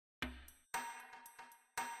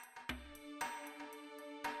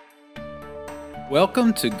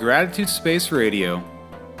Welcome to Gratitude Space Radio.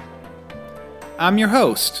 I'm your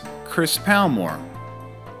host, Chris Palmore,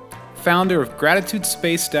 founder of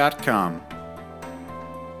GratitudeSpace.com.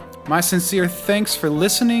 My sincere thanks for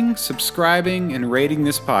listening, subscribing, and rating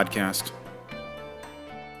this podcast.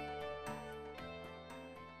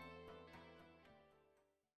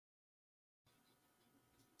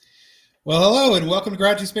 Well, hello, and welcome to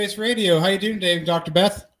Gratitude Space Radio. How you doing today, Dr.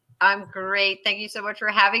 Beth? I'm great. Thank you so much for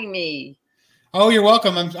having me. Oh, you're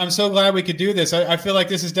welcome. I'm so glad we could do this. I feel like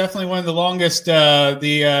this is definitely one of the longest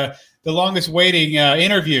the longest waiting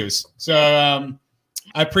interviews. So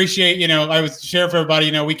I appreciate, I was sharing for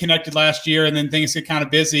everybody, we connected last year and then things get kind of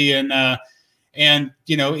busy and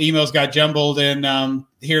emails got jumbled. And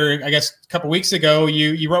here, I guess a couple of weeks ago,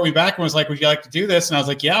 you wrote me back and was like, would you like to do this? And I was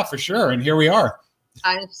like, yeah, for sure. And here we are.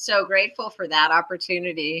 I'm so grateful for that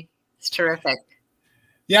opportunity. It's terrific.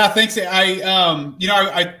 Yeah, thanks.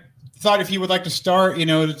 I thought if you would like to start,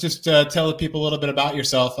 to just tell the people a little bit about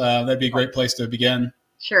yourself, that'd be a great place to begin.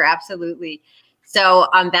 Sure, absolutely. So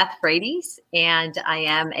I'm Beth Frates, and I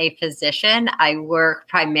am a physician. I work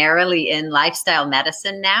primarily in lifestyle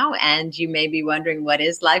medicine now, and you may be wondering, what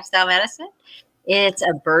is lifestyle medicine? It's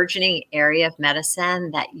a burgeoning area of medicine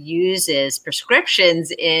that uses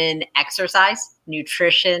prescriptions in exercise,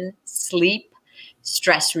 nutrition, sleep,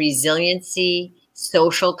 stress resiliency,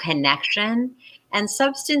 social connection, and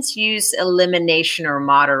substance use elimination or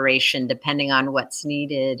moderation, depending on what's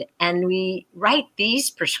needed. And we write these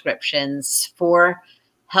prescriptions for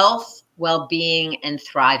health, well-being, and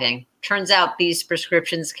thriving. Turns out these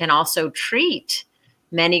prescriptions can also treat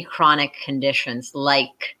many chronic conditions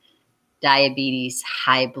like diabetes,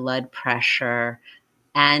 high blood pressure,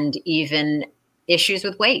 and even issues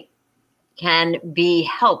with weight can be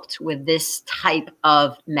helped with this type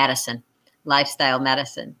of medicine, lifestyle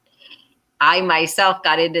medicine. I myself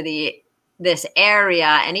got into this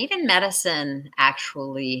area and even medicine,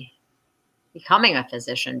 actually becoming a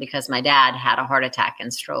physician, because my dad had a heart attack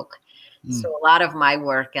and stroke. So a lot of my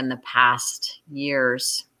work in the past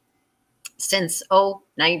years, since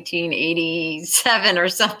 1987 or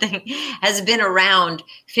something, has been around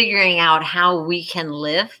figuring out how we can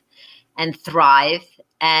live and thrive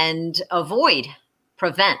and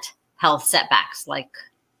prevent health setbacks like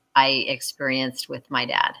I experienced with my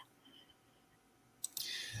dad.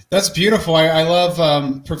 That's beautiful. I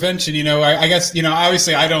love prevention. I guess,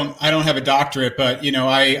 obviously I don't have a doctorate, but,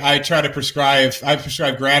 I try to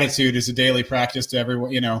prescribe gratitude as a daily practice to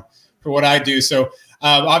everyone, for what I do. So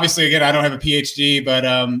obviously, again, I don't have a PhD, but,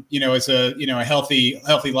 it's a healthy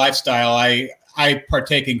lifestyle. I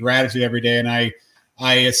partake in gratitude every day, and I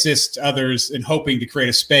assist others in hoping to create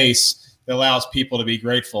a space that allows people to be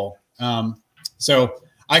grateful. So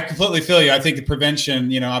I completely feel you. I think the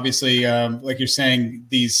prevention, obviously, like you're saying,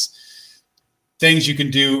 these things you can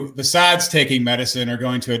do besides taking medicine or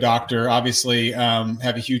going to a doctor, obviously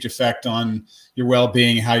have a huge effect on your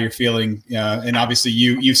well-being, how you're feeling. And obviously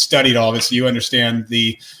you've studied all this. You understand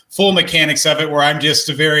the full mechanics of it, where I'm just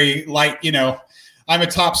a very light, I'm a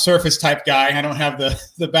top surface type guy. I don't have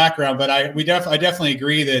the background, but I definitely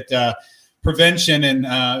agree that prevention and,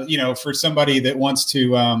 for somebody that wants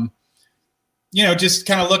to, just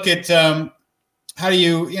kind of look at how do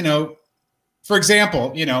you, for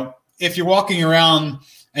example, if you're walking around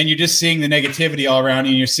and you're just seeing the negativity all around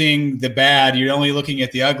you and you're seeing the bad, you're only looking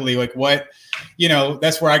at the ugly, like what,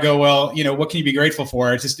 that's where I go, well, what can you be grateful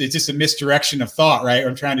for? It's just a misdirection of thought, right?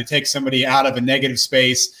 I'm trying to take somebody out of a negative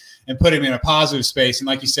space and put them in a positive space. And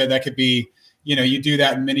like you said, that could be, you do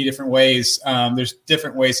that in many different ways. There's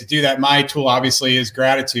different ways to do that. My tool obviously is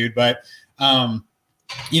gratitude, but,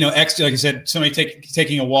 like I said, somebody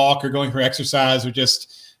taking a walk or going for exercise or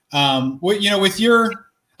just, with your,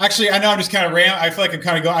 actually, I know I'm just kind of I feel like I'm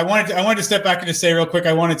kind of going, I wanted to step back and just say real quick,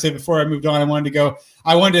 before I moved on, I wanted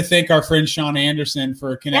to thank our friend Sean Anderson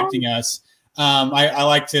for connecting us. I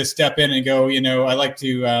like to step in and go, I like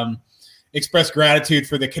to express gratitude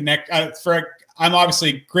for the I'm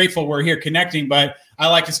obviously grateful we're here connecting, but I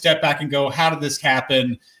like to step back and go, how did this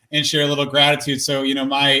happen? And share a little gratitude. So,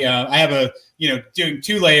 I have doing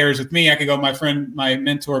two layers with me. I could go, my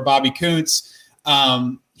mentor, Bobby Kuntz.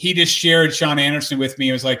 He just shared Sean Anderson with me.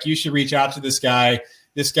 It was like, you should reach out to this guy.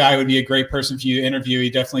 This guy would be a great person for you to interview. He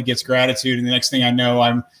definitely gets gratitude. And the next thing I know,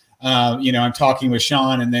 I'm talking with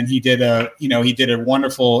Sean, and then he did a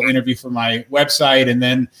wonderful interview for my website. And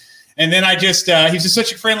then I just, he's just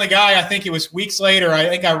such a friendly guy. I think it was weeks later, I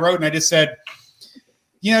think I wrote and I just said,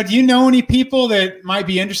 do you know any people that might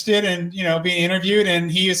be interested in, being interviewed?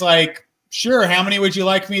 And he was like, sure. How many would you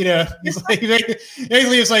like me to? He's like,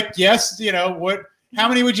 basically, it's like, yes. How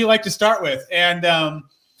many would you like to start with? And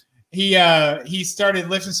he started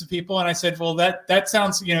lifting some people, and I said, well, that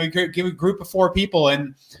sounds, give a group of 4 people,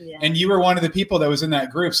 and you were one of the people that was in that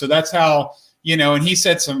group. So that's how, and he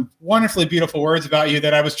said some wonderfully beautiful words about you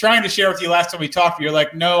that I was trying to share with you last time we talked, but you're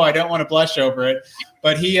like, no, I don't want to blush over it.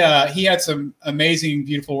 But he had some amazing,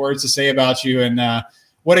 beautiful words to say about you, and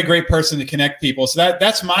what a great person to connect people. So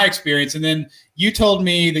that's my experience. And then you told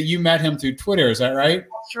me that you met him through Twitter. Is that right?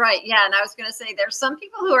 That's right. Yeah. And I was going to say, there's some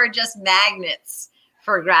people who are just magnets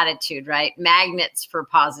for gratitude, right? Magnets for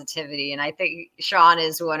positivity. And I think Sean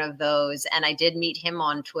is one of those. And I did meet him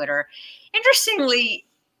on Twitter. Interestingly,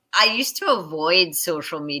 I used to avoid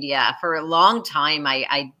social media for a long time.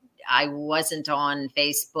 I wasn't on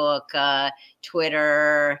Facebook,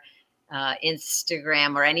 Twitter,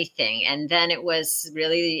 Instagram, or anything. And then it was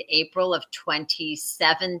really April of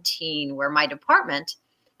 2017 where my department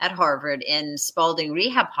at Harvard in Spaulding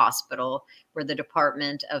Rehab Hospital, where the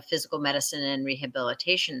Department of Physical Medicine and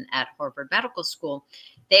Rehabilitation at Harvard Medical School,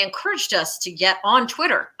 they encouraged us to get on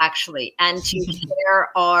Twitter, actually, and to share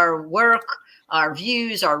our work, our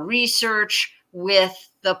views, our research with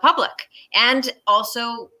the public, and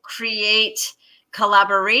also create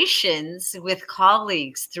collaborations with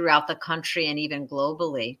colleagues throughout the country and even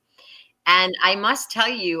globally. And I must tell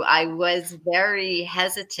you, I was very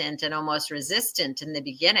hesitant and almost resistant in the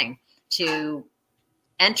beginning to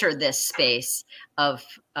enter this space of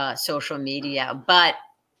social media. But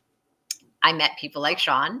I met people like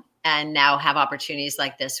Sean, and now have opportunities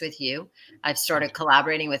like this with you. I've started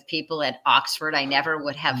collaborating with people at Oxford I never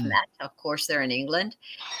would have met. Of course, they're in England,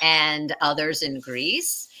 and others in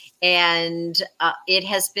Greece. And it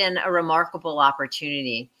has been a remarkable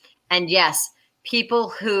opportunity. And yes, people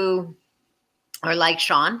who are like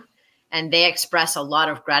Sean, and they express a lot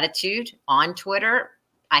of gratitude on Twitter.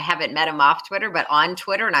 I haven't met him off Twitter, but on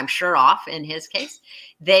Twitter, and I'm sure off in his case,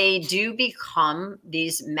 they do become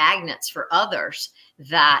these magnets for others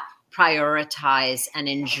that prioritize and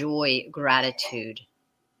enjoy gratitude.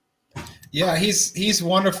 Yeah, he's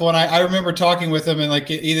wonderful. And I remember talking with him and like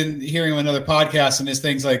even hearing him on another podcast, and his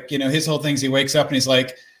things like, his whole things, he wakes up and he's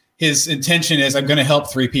like, his intention is, I'm going to help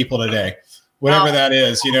 3 people today. Whatever that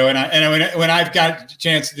is, and when I've got a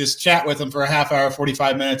chance to just chat with him for a half hour,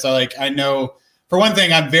 45 minutes, I know, for one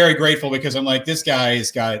thing, I'm very grateful because I'm like, this guy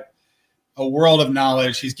has got a world of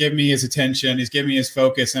knowledge. He's given me his attention. He's given me his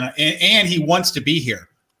focus, and he wants to be here.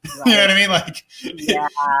 Right. You know what I mean? Like, yeah,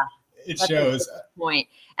 it shows. Point.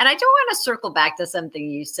 And I do want to circle back to something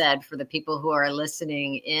you said for the people who are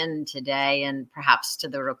listening in today and perhaps to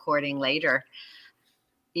the recording later.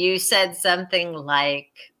 You said something like,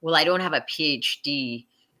 well, I don't have a PhD.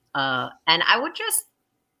 And I would just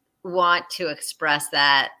want to express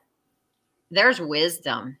that there's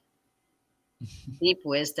wisdom, deep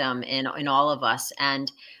wisdom in all of us. And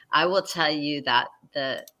I will tell you that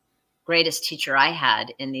the greatest teacher I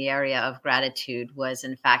had in the area of gratitude was,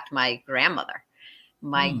 in fact, my grandmother,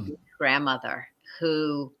 grandmother,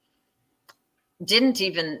 who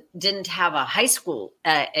didn't have a high school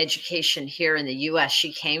education here in the U.S.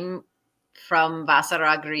 She came from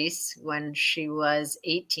Vassara, Greece when she was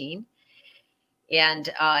 18 and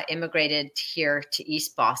immigrated here to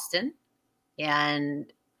East Boston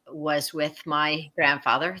and was with my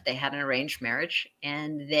grandfather. They had an arranged marriage,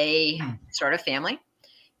 and they started a family,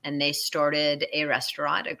 and they started a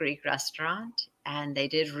restaurant, a Greek restaurant, and they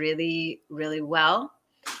did really, really well,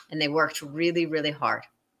 and they worked really, really hard.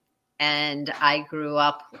 And I grew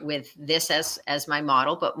up with this as my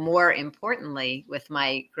model, but more importantly, with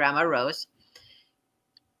my grandma Rose,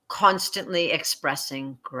 constantly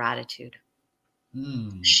expressing gratitude.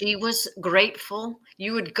 She was grateful.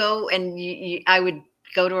 You would go and I would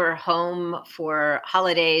go to her home for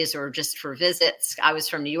holidays or just for visits. I was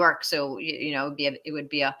from New York, so it would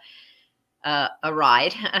be a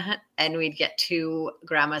ride, and we'd get to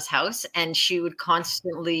grandma's house, and she would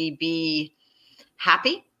constantly be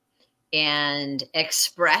happy and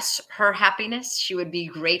express her happiness. She would be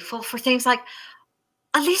grateful for things like,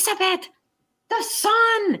 Elizabeth, the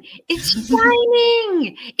sun, it's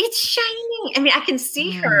shining. It's shining. I mean, I can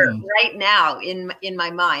see her right now in my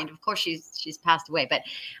mind. Of course, she's passed away, but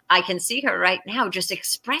I can see her right now just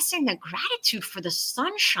expressing the gratitude for the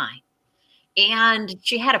sunshine. And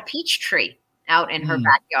she had a peach tree out in her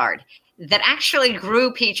backyard that actually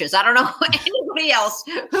grew peaches. I don't know anybody else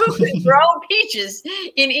who could grow peaches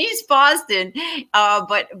in East Boston,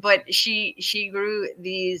 but she grew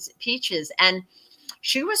these peaches, and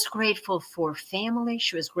she was grateful for family.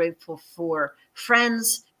 She was grateful for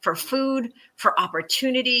friends, for food, for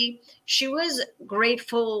opportunity. She was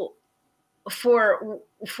grateful for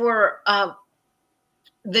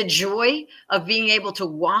the joy of being able to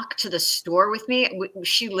walk to the store with me.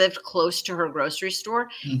 She lived close to her grocery store,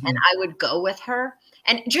 and I would go with her.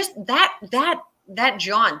 And just that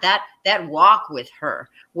jaunt, that walk with her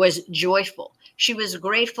was joyful. She was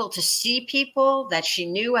grateful to see people that she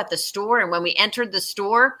knew at the store. And when we entered the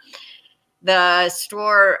store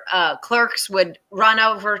clerks would run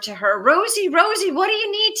over to her, Rosie, what do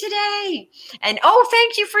you need today? And, oh,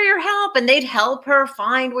 thank you for your help. And they'd help her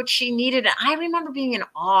find what she needed. And I remember being in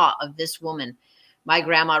awe of this woman, my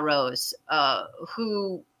grandma Rose,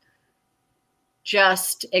 who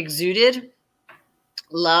just exuded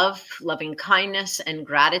love, loving kindness, and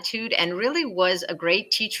gratitude, and really was a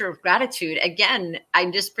great teacher of gratitude. Again,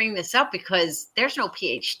 I'm just bringing this up because there's no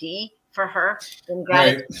PhD for her in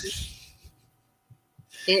gratitude. Right.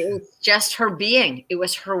 It was just her being. It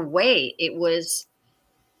was her way. It was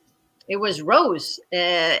Rose.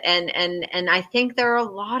 And I think there are a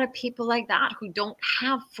lot of people like that who don't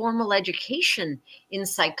have formal education in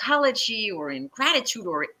psychology or in gratitude,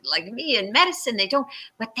 or like me in medicine. They don't,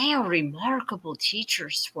 but they are remarkable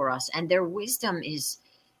teachers for us, and their wisdom is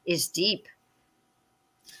deep.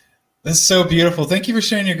 That's so beautiful. Thank you for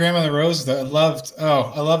sharing your grandmother Rose. I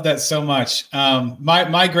love that so much.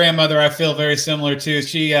 My grandmother, I feel very similar to.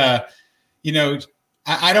 She, I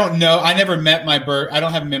don't know. I never met I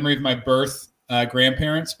don't have a memory of my birth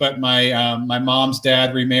grandparents, but my mom's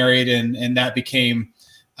dad remarried, and that became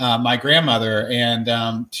my grandmother.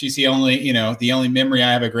 And she's the only memory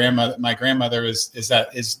I have of grandmother. My grandmother is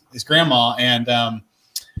grandma,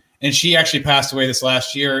 and she actually passed away this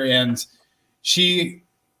last year, and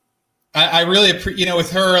I really appreciate,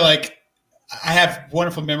 with her, like, I have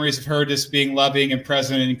wonderful memories of her just being loving and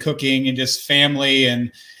present and cooking and just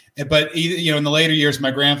family. But in the later years,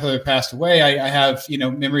 my grandfather passed away. I have,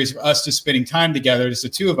 memories of us just spending time together, just the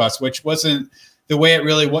two of us, which wasn't the way it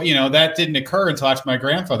really was. That didn't occur until after my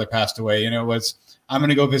grandfather passed away. It was, I'm going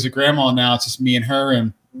to go visit grandma now. It's just me and her.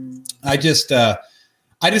 And I just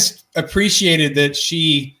appreciated that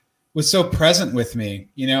she was so present with me.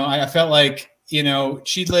 I felt like,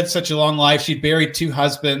 she'd lived such a long life. She'd buried 2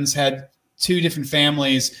 husbands, had 2 different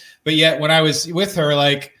families, but yet when I was with her,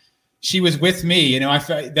 like, she was with me. I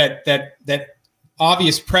felt that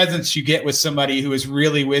obvious presence you get with somebody who is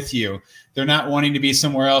really with you. They're not wanting to be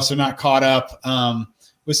somewhere else. They're not caught up.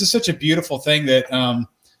 Was just such a beautiful thing that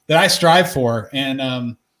I strive for.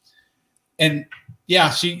 And yeah,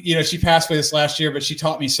 she passed away this last year, but she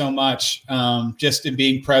taught me so much just in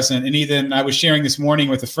being present. And even I was sharing this morning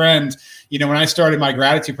with a friend, when I started my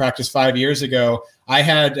gratitude practice 5 years ago,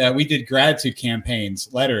 we did gratitude campaigns,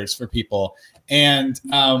 letters for people. And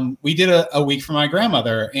we did a week for my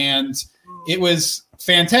grandmother, and it was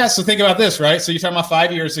fantastic. So think about this, right? So you're talking about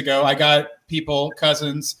 5 years ago, I got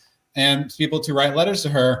cousins and people to write letters to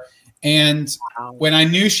her. And when I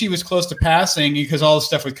knew she was close to passing, because all the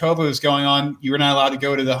stuff with COVID was going on, you were not allowed to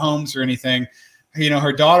go to the homes or anything.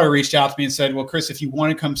 Her daughter reached out to me and said, well, Chris, if you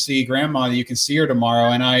want to come see grandma, you can see her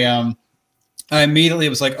tomorrow. And I immediately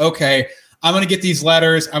was like, okay, I'm going to get these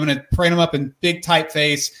letters. I'm going to print them up in big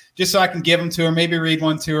typeface just so I can give them to her, maybe read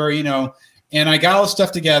one to her, and I got all the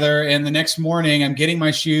stuff together. And the next morning I'm getting my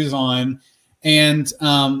shoes on, and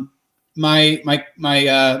my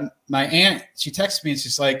aunt, she texted me and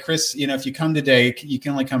she's like, Chris, if you come today, you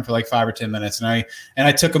can only come for like 5 or 10 minutes. And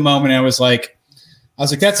I took a moment and I was like,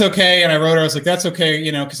 that's okay. And I wrote her, I was like, that's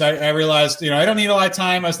okay. Cause I realized, I don't need a lot of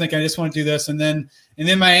time. I was thinking, I just want to do this. And then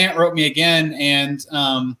my aunt wrote me again, and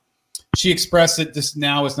she expressed that this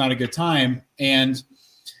now is not a good time. And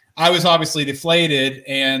I was obviously deflated.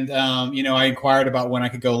 And, I inquired about when I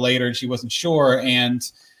could go later, and she wasn't sure. And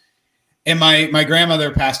my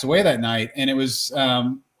grandmother passed away that night, and it was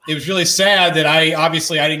really sad that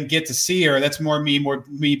I didn't get to see her. That's more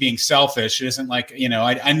me being selfish. It isn't like,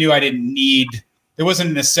 I knew I didn't need, there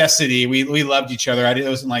wasn't a necessity. We loved each other. It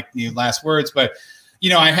wasn't like last words, but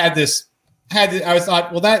I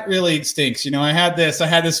thought, well, that really stinks. I had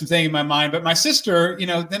this thing in my mind, but my sister,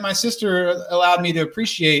 then my sister allowed me to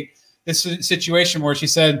appreciate this situation where she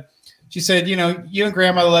said, you and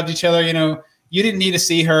grandmother loved each other. You didn't need to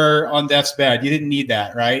see her on death's bed. You didn't need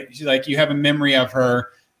that, right? She's like, you have a memory of her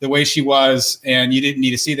the way she was, and you didn't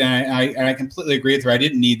need to see that. And I completely agree with her. I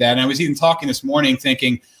didn't need that. And I was even talking this morning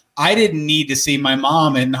thinking, I didn't need to see my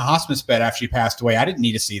mom in the hospice bed after she passed away. I didn't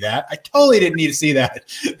need to see that. I totally didn't need to see that.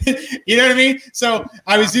 You know what I mean? So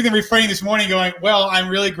I was even refraining this morning going, well, I'm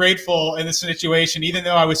really grateful in this situation, even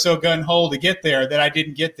though I was so gun-ho to get there, that I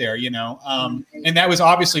didn't get there, and that was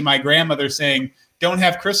obviously my grandmother saying, don't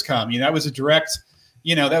have Chris come. That was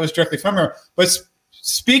that was directly from her. But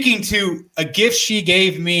speaking to a gift she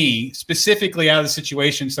gave me specifically out of the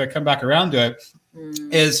situation, so I come back around to it,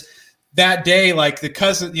 is that day, like the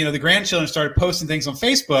cousin, the grandchildren started posting things on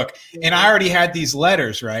Facebook, and I already had these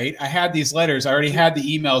letters, right? I had these letters. I already had the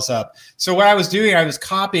emails up. So what I was doing, I was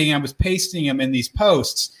copying, I was pasting them in these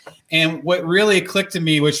posts. And what really clicked to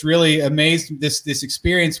me, which really amazed this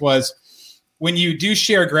experience, was when you do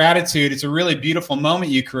share gratitude, it's a really beautiful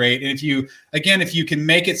moment you create. And if you can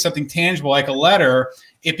make it something tangible, like a letter,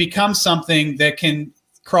 it becomes something that can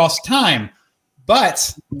cross time.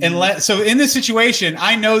 But so in this situation,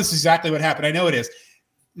 I know this is exactly what happened. I know it is.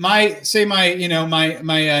 One of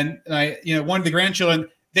the grandchildren,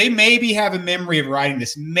 they maybe have a memory of writing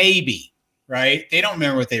this, maybe, right? They don't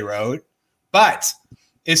remember what they wrote, but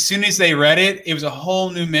as soon as they read it, it was a whole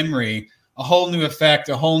new memory, a whole new effect,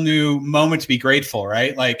 a whole new moment to be grateful,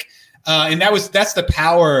 right? Like, and that's the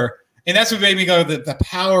power, and that's what made me go, the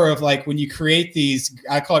power of, like, when you create these,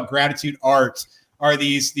 I call it gratitude art, are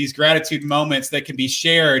these gratitude moments that can be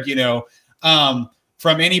shared, from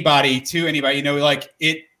anybody to anybody, like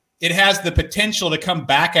it has the potential to come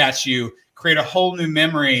back at you, create a whole new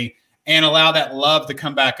memory, and allow that love to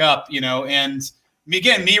come back up, and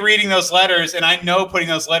me reading those letters, and I know putting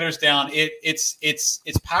those letters down, it's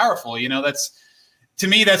powerful. To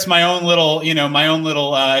me, that's my own little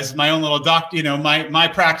doctor, my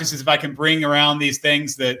practice is if I can bring around these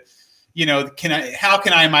things that, how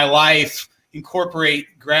can I in my life incorporate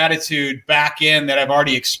gratitude back in that I've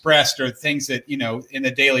already expressed, or things that, in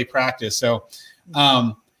the daily practice. So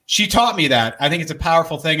she taught me that. I think it's a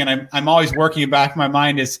powerful thing. And I'm always working back in my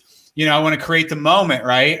mind is, I want to create the moment,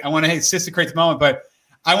 right? I want to insist to create the moment, but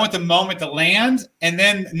I want the moment to land. And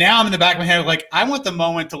then now I'm in the back of my head, like, I want the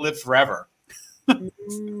moment to live forever.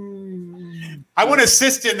 I want to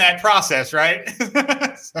assist in that process, right?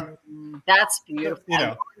 So, that's beautiful. I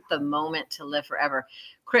want the moment to live forever.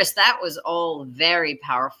 Chris, that was all very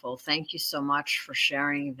powerful. Thank you so much for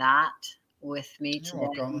sharing that with me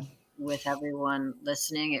today, with everyone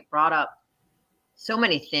listening. It brought up so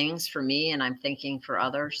many things for me, and I'm thinking for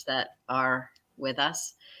others that are with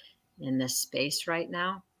us in this space right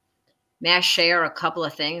now. May I share a couple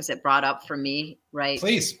of things that brought up for me, right?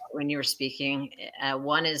 Please. When you were speaking.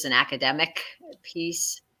 One is an academic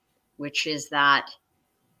piece, which is that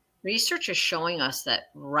research is showing us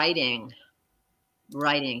that writing,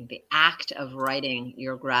 the act of writing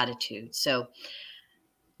your gratitude. So,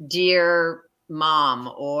 dear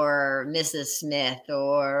mom or Mrs. Smith,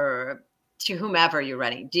 or to whomever you're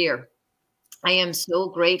writing, dear, I am so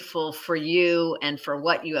grateful for you and for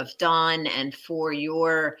what you have done and for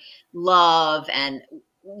your love. And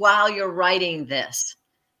while you're writing this,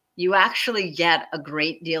 you actually get a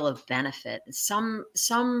great deal of benefit. Some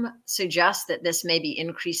suggest that this may be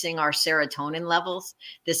increasing our serotonin levels.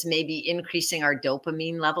 This may be increasing our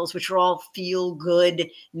dopamine levels, which are all feel-good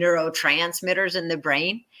neurotransmitters in the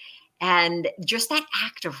brain. And just that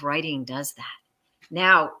act of writing does that.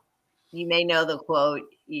 Now, you may know the quote,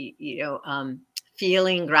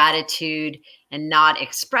 feeling gratitude and not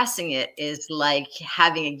expressing it is like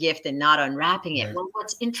having a gift and not unwrapping it. Right. Well,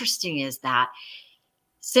 what's interesting is that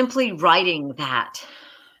simply writing that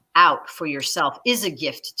out for yourself is a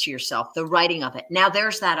gift to yourself, the writing of it. Now,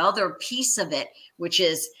 there's that other piece of it, which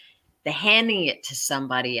is the handing it to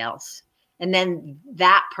somebody else. And then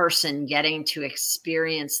that person getting to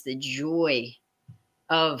experience the joy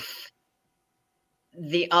of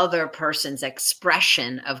the other person's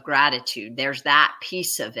expression of gratitude. There's that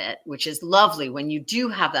piece of it, which is lovely when you do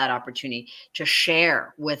have that opportunity to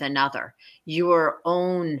share with another your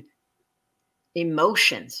own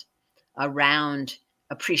emotions around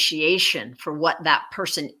appreciation for what that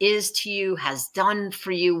person is to you, has done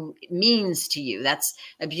for you, means to you. That's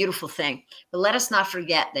a beautiful thing. But let us not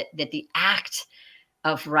forget that the act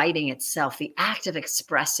of writing itself, the act of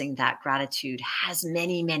expressing that gratitude has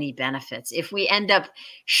many, many benefits. If we end up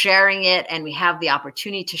sharing it and we have the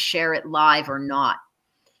opportunity to share it live or not.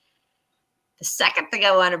 The second thing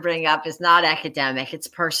I want to bring up is not academic, it's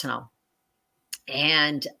personal.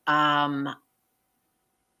 And I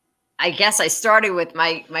guess I started with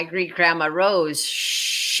my Greek grandma Rose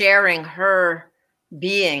sharing her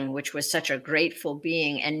being, which was such a grateful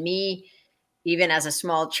being, and me, even as a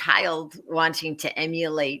small child, wanting to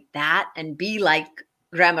emulate that and be like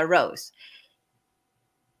Grandma Rose.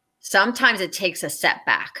 Sometimes it takes a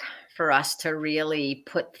setback for us to really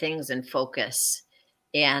put things in focus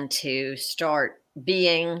and to start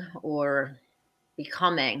being or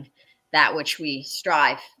becoming that which we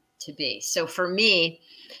strive to be. So for me,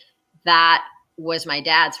 that was my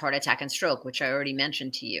dad's heart attack and stroke, which I already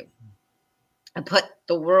mentioned to you. I put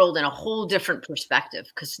the world in a whole different perspective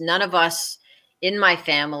because none of us in my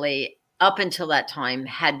family up until that time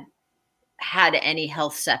had any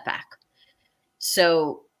health setback.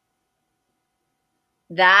 So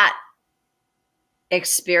that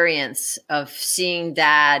experience of seeing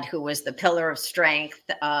Dad, who was the pillar of strength,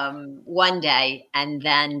 one day, and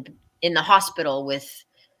then in the hospital with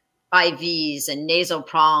IVs and nasal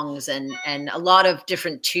prongs and a lot of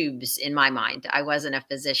different tubes in my mind. I wasn't a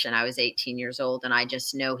physician. I was 18 years old, and I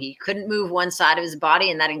just know he couldn't move one side of his body,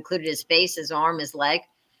 and that included his face, his arm, his leg.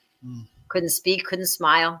 Couldn't speak, couldn't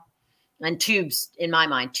smile. And tubes, in my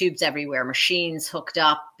mind, tubes everywhere, machines hooked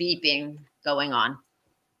up, beeping, going on.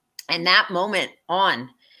 And that moment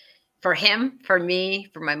on, for him, for me,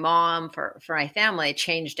 for my mom, for my family, it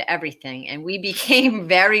changed everything. And we became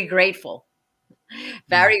very grateful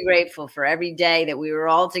for every day that we were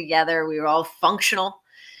all together. We were all functional.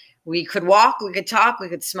 We could walk, we could talk, we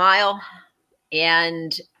could smile.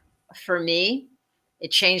 And for me,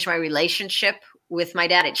 it changed my relationship with my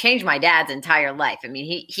dad. It changed my dad's entire life. I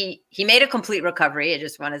mean, he made a complete recovery, I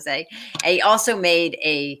just want to say. And he also made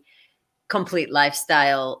a complete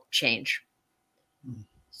lifestyle change.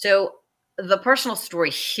 So the personal story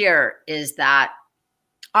here is that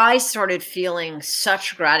I started feeling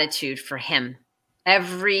such gratitude for him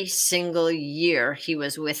every single year he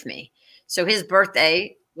was with me. So his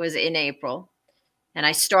birthday was in April, and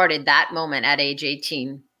I started that moment at age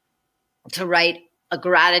 18 to write a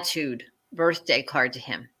gratitude birthday card to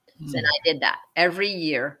him. And I did that every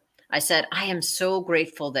year. I said, I am so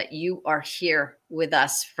grateful that you are here with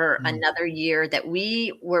us for another year, that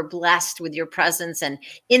we were blessed with your presence. And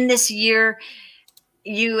in this year,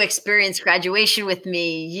 you experienced graduation with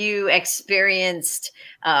me. You experienced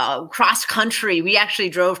cross country. We actually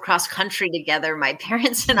drove cross country together, my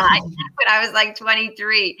parents and I, when I was like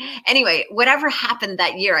 23. Anyway, whatever happened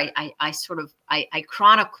that year, I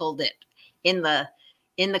chronicled it in the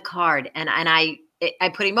card, and I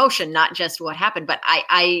put emotion, not just what happened, but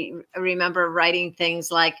I remember writing things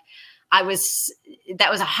like, that was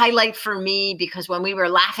a highlight for me because when we were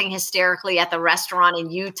laughing hysterically at the restaurant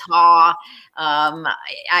in Utah,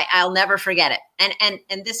 I'll never forget it.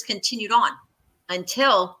 And this continued on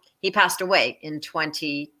until he passed away in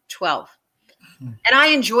 2012. And I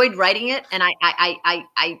enjoyed writing it. And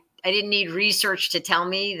I didn't need research to tell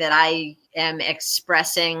me that I am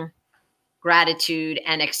expressing gratitude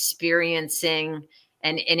and experiencing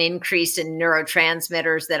an increase in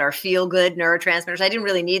neurotransmitters that are feel-good neurotransmitters. I didn't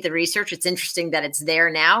really need the research. It's interesting that it's there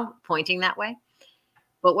now, pointing that way.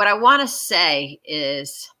 But what I want to say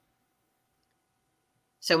is,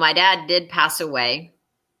 so my dad did pass away,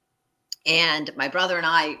 and my brother and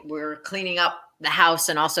I were cleaning up the house,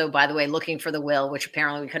 and also, by the way, looking for the will, which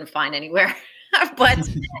apparently we couldn't find anywhere. But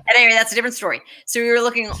anyway, that's a different story. So we were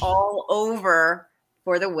looking all over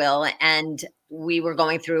for the will, and we were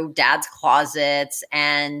going through Dad's closets,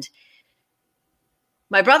 and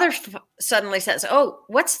my brother suddenly says, "Oh,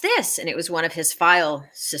 what's this?" And it was one of his file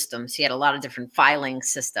systems. He had a lot of different filing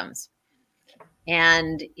systems.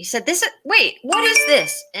 And he said, wait, what is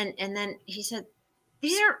this? And then he said,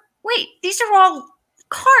 these are all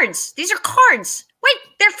cards. These are cards. Wait,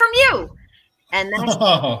 they're from you. And then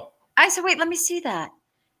I said, wait, let me see that.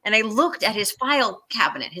 And I looked at his file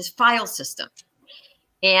cabinet, his file system.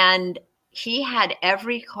 And he had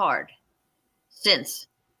every card since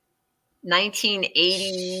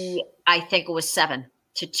 1980, I think it was 7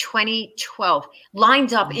 to 2012,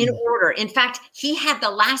 lined up in order. In fact, he had the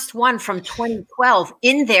last one from 2012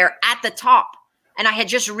 in there at the top. And I had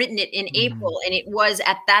just written it in April, and it was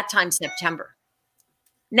at that time, September.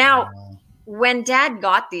 Now, when Dad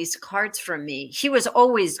got these cards from me, he was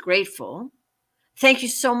always grateful. Thank you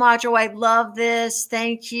so much. Oh, I love this.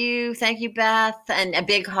 Thank you. Thank you, Beth. And a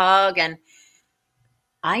big hug. And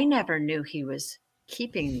I never knew he was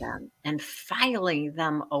keeping them and filing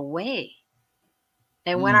them away.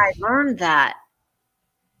 And when I learned that,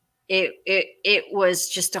 it was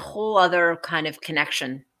just a whole other kind of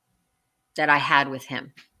connection that I had with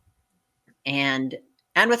him, and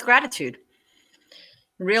with gratitude,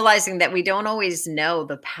 realizing that we don't always know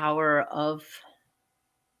the power of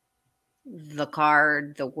the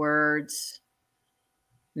card, the words,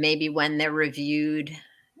 maybe when they're reviewed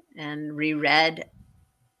and reread,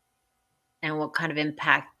 and what kind of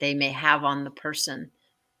impact they may have on the person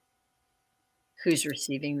who's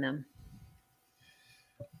receiving them.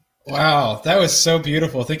 Wow, that was so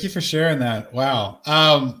beautiful. Thank you for sharing that. Wow.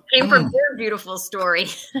 Came from your beautiful story.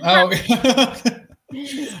 Oh,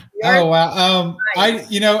 oh wow.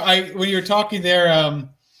 When you were talking there,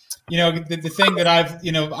 the thing that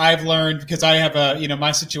I've learned, because I have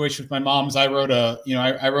my situation with my mom is I wrote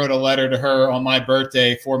a letter to her on my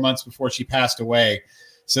birthday 4 months before she passed away.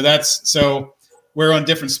 So we're on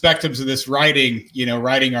different spectrums of this writing,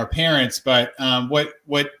 writing our parents. But what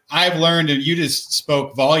I've learned, and you just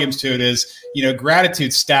spoke volumes to it, is,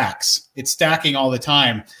 gratitude stacks. It's stacking all the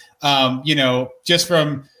time. Just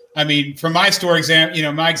from my story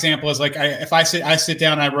example, my example is like, if I sit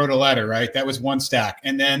down, I wrote a letter, right? That was one stack.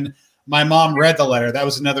 And then my mom read the letter. That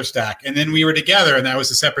was another stack. And then we were together, and that was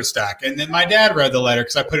a separate stack. And then my dad read the letter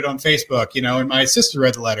because I put it on Facebook, and my sister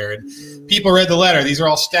read the letter, and people read the letter. These are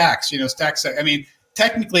all stacks, stacks.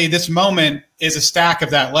 Technically this moment is a stack of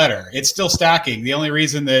that letter. It's still stacking. The only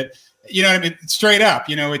reason that, straight up,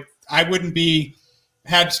 I wouldn't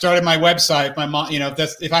had started my website. My mom,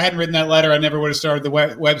 if I hadn't written that letter, I never would have started the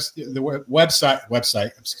website,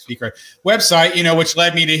 which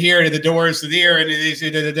led me to here, to the Doors, to the Ear, and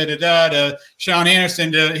to Sean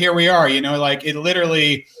Anderson, to here we are, like it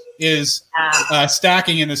literally is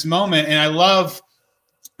stacking in this moment. And I love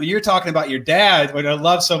when you're talking about your dad. What I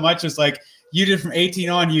love so much is like, you did from 18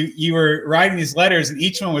 on, you were writing these letters, and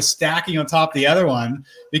each one was stacking on top of the other one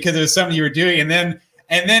because it was something you were doing. And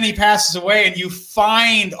then he passes away, and you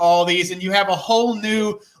find all these, and you have a whole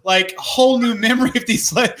new memory of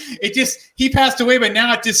these. He passed away, but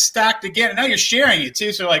now it just stacked again, and now you're sharing it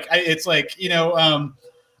too. So I can't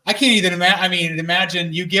even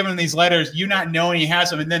imagine you giving him these letters, you not knowing he has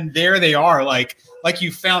them, and then there they are, like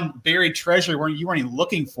you found buried treasure where you weren't even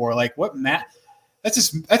looking for. Like what, Matt?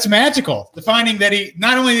 That's magical. The finding that he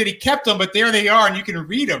not only that he kept them, but there they are, and you can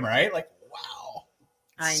read them, right? Like, wow,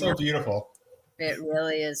 so beautiful. It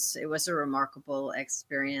really is. It was a remarkable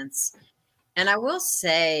experience. And I will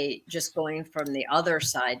say, just going from the other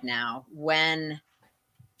side now, when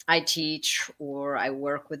I teach or I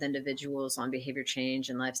work with individuals on behavior change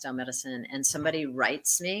and lifestyle medicine, and somebody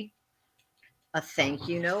writes me a thank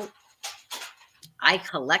you note, I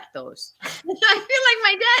collect those. I feel like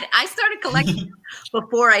my dad. I started collecting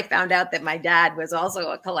before I found out that my dad was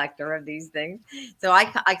also a collector of these things. So I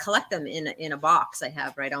collect them in a box I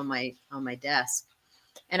have right on my desk,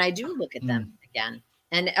 and I do look at them again.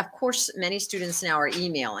 And of course, many students now are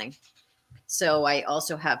emailing. So I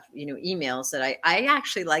also have emails that I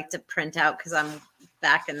actually like to print out, because I'm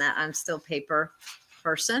back in that. I'm still paper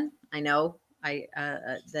person. I know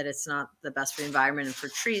that it's not the best for the environment and for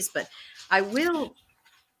trees, but I will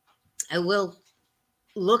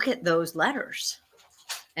look at those letters,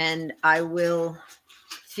 and I will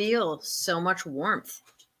feel so much warmth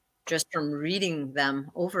just from reading them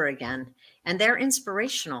over again. And they're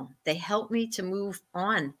inspirational. They help me to move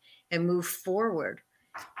on and move forward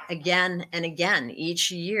again and again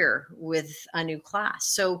each year with a new class.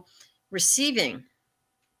 So receiving,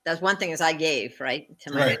 that's one thing, is I gave, right,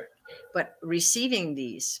 to my but receiving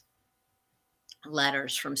these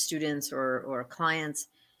letters from students or clients,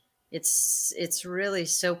 it's really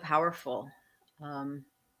so powerful.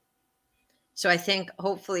 So I think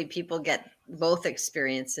hopefully people get both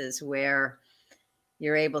experiences, where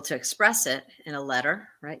you're able to express it in a letter,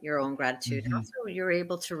 right? Your own gratitude. And also you're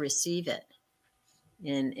able to receive it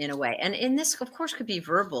in a way. And in this, of course, could be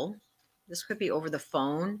verbal. This could be over the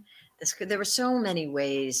phone. There were so many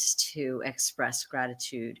ways to express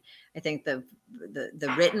gratitude. I think the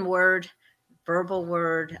written word, verbal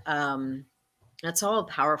word, that's all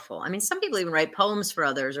powerful. I mean, some people even write poems for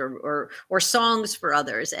others or songs for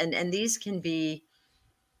others. And these can be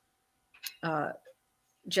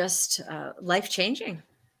just life-changing,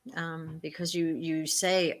 because you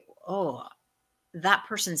say, oh, that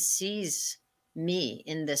person sees me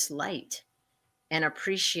in this light and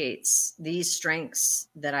appreciates these strengths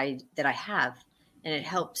that I have, and it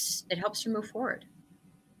helps you move forward.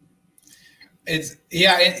 This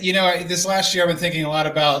last year I've been thinking a lot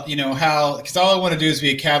about, how, because all I want to do is be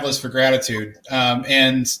a catalyst for gratitude.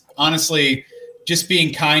 And honestly, just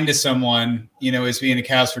being kind to someone, is being a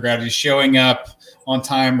catalyst for gratitude, showing up on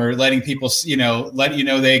time, or letting people, let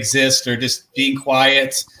they exist, or just being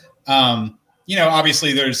quiet.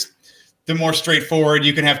 Obviously there's the more straightforward,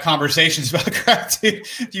 you can have conversations about gratitude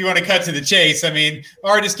if you want to cut to the chase.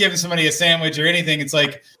 Or just giving somebody a sandwich or anything. It's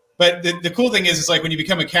like, but the cool thing is, it's like when you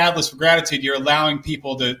become a catalyst for gratitude, you're allowing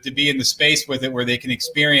people to be in the space with it where they can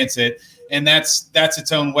experience it. And that's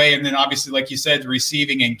its own way. And then obviously, like you said,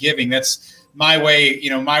 receiving and giving, that's my way,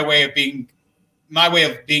 my way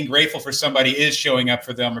of being grateful for somebody is showing up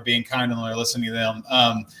for them, or being kind to them, or listening to them,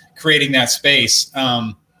 creating that space.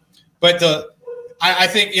 I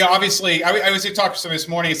think, obviously I was talking to someone this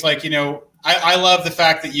morning. It's like, I love the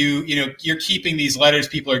fact that you're keeping these letters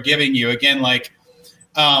people are giving you. Again, like,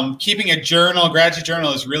 keeping a gratitude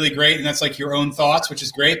journal is really great. And that's like your own thoughts, which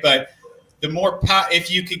is great. But the more,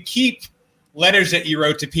 if you could keep letters that you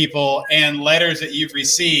wrote to people and letters that you've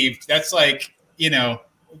received, that's like,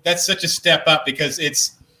 that's such a step up, because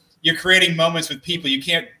you're creating moments with people. You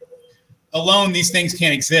can't alone. These things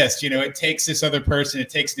can't exist. It takes this other person. It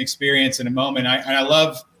takes an experience and a moment. I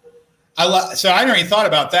love. So I never even thought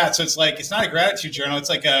about that. So it's like, it's not a gratitude journal. It's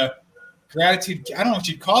like a gratitude. I don't know what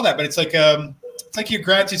you'd call that, but it's like your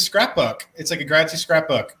gratitude scrapbook. It's like a gratitude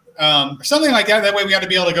scrapbook, or something like that. That way we got to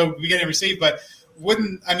be able to go begin and receive. But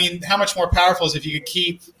how much more powerful is if you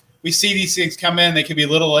could we see these things come in, they could be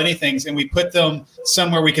little anything, and we put them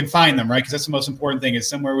somewhere we can find them, right? Because that's the most important thing, is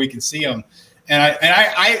somewhere we can see them. And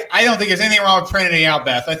I don't think there's anything wrong with printing it out,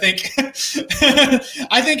 Beth. I think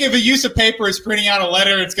I think if a use of paper is printing out a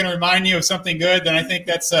letter, it's going to remind you of something good, then I think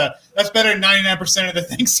that's better than 99% of the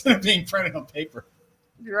things that are being printed on paper.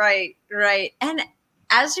 Right. And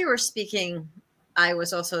as you were speaking, I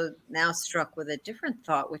was also now struck with a different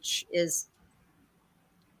thought, which is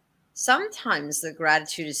sometimes the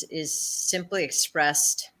gratitude is simply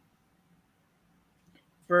expressed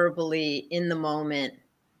verbally in the moment.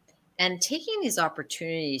 And taking these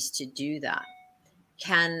opportunities to do that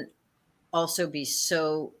can also be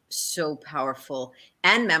so, so powerful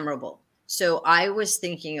and memorable. So I was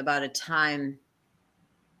thinking about a time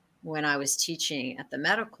when I was teaching at the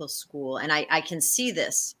medical school, and I can see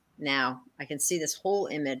this now. I can see this whole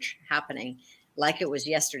image happening like it was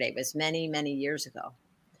yesterday. It was many, many years ago.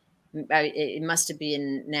 It must have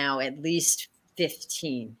been now at least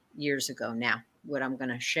 15 years ago now, what I'm going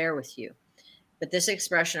to share with you. But this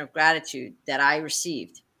expression of gratitude that I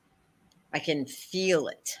received, I can feel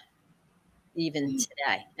it even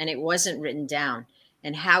today. And it wasn't written down.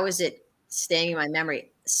 And how is it staying in my memory?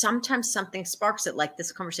 Sometimes something sparks it, like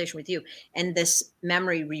this conversation with you, and this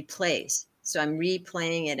memory replays. So I'm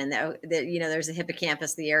replaying it. And there's a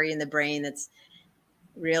hippocampus, the area in the brain that's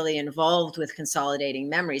really involved with consolidating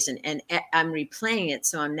memories. And I'm replaying it.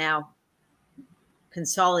 So I'm now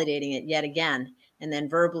consolidating it yet again, and then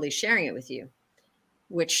verbally sharing it with you,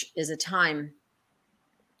 which is a time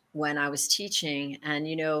when I was teaching. And,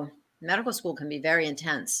 medical school can be very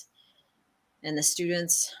intense, and the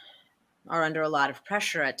students are under a lot of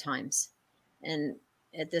pressure at times. And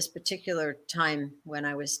at this particular time when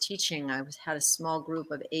I was teaching, I had a small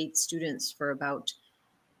group of 8 students for about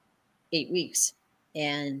 8 weeks.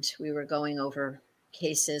 And we were going over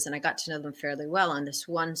cases, and I got to know them fairly well. And this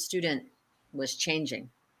one student was changing.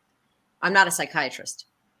 I'm not a psychiatrist.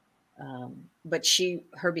 But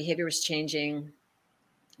her behavior was changing.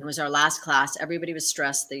 It was our last class. Everybody was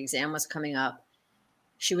stressed. The exam was coming up.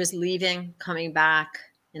 She was leaving, coming back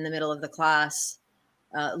in the middle of the class.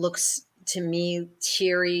 Looks to me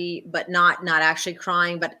teary, but not actually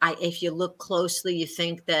crying. But if you look closely, you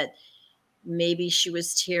think that maybe she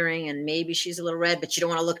was tearing, and maybe she's a little red, but you don't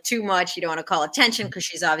want to look too much. You don't want to call attention, because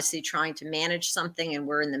she's obviously trying to manage something, and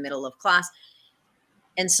we're in the middle of class.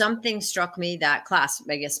 And something struck me that class,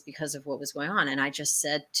 I guess, because of what was going on. And I just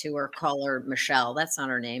said to her, call her Michelle. That's not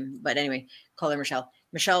her name. But anyway, call her Michelle.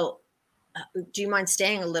 Michelle, do you mind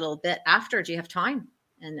staying a little bit after? Do you have time?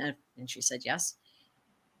 And she said yes.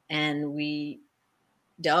 And we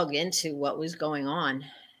dug into what was going on.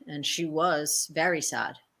 And she was very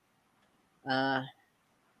sad.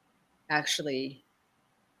 Actually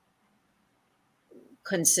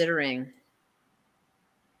considering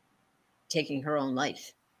taking her own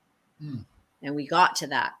life. And we got to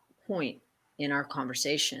that point in our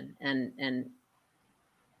conversation, and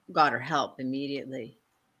got her help immediately,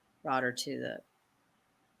 brought her to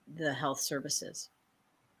the health services.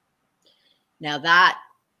 Now that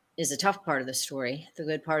is a tough part of the story. The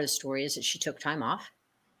good part of the story is that she took time off.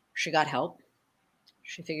 She got help.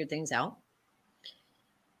 She figured things out.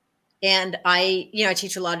 And I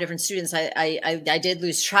teach a lot of different students. I did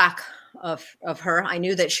lose track of her. I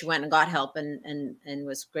knew that she went and got help, and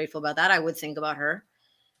was grateful about that. I would think about her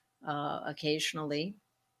occasionally.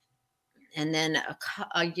 And then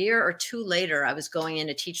a year or 2 later, I was going in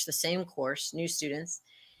to teach the same course, new students.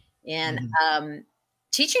 And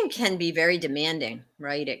teaching can be very demanding,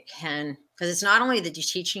 right? It can, because it's not only that you're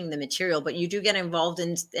teaching the material, but you do get involved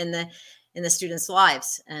in the students'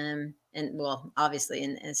 lives. And well, obviously,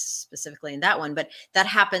 and specifically in that one, but that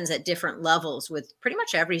happens at different levels with pretty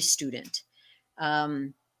much every student.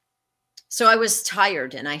 So I was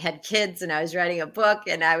tired, and I had kids, and I was writing a book,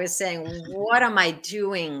 and I was saying, what am I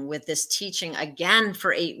doing with this teaching again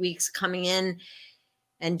for 8 weeks, coming in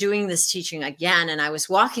and doing this teaching again? And I was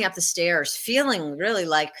walking up the stairs feeling really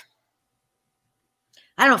like,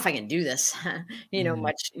 I don't know if I can do this,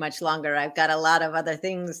 much longer. I've got a lot of other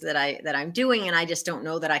things that I'm doing, and I just don't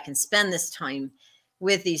know that I can spend this time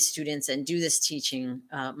with these students and do this teaching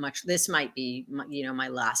this might be my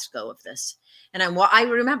last go of this. And I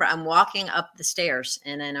remember I'm walking up the stairs,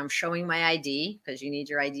 and then I'm showing my ID, because you need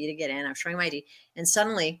your ID to get in. I'm showing my ID, and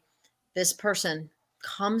suddenly this person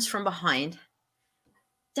comes from behind,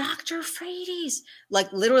 Dr. Frades,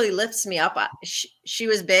 like literally lifts me up. She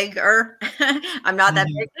was bigger. I'm not that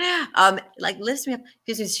big. Like lifts me up,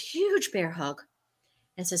 gives me this huge bear hug,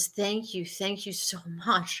 and says, thank you so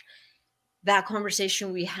much. That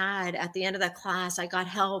conversation we had at the end of that class, I got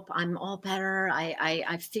help. I'm all better.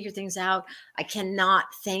 I figured things out. I cannot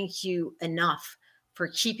thank you enough for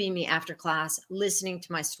keeping me after class, listening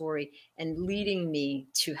to my story, and leading me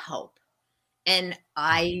to help. And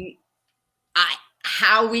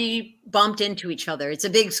how we bumped into each other. It's a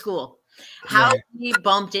big school. How we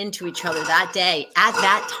bumped into each other that day at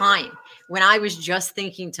that time when I was just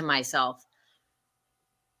thinking to myself,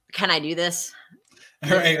 can I do this?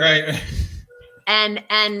 Right.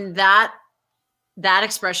 And that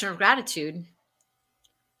expression of gratitude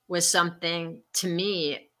was something to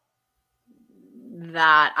me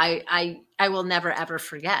that I will never, ever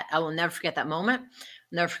forget. I will never forget that moment.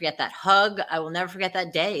 I'll never forget that hug. I will never forget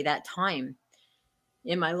that day, that time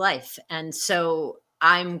in my life. And so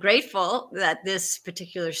I'm grateful that this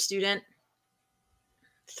particular student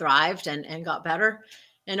thrived and got better,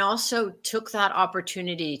 and also took that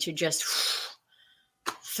opportunity to just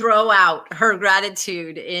throw out her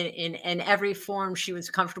gratitude in every form she was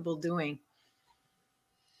comfortable doing.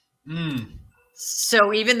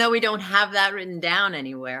 So even though we don't have that written down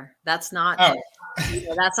anywhere, that's not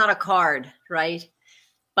that's not a card, right?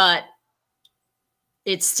 But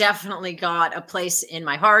it's definitely got a place in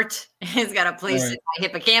my heart. It's got a place in my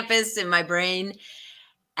hippocampus, in my brain.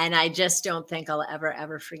 And I just don't think I'll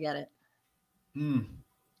ever forget it.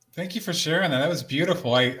 Thank you for sharing that. That was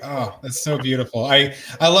beautiful. That's so beautiful. I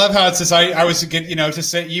love how it's just, I was, to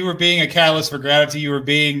say you were being a catalyst for gratitude. You were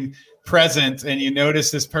being present, and you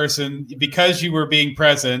noticed this person because you were being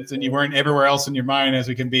present and you weren't everywhere else in your mind as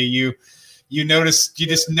we can be. You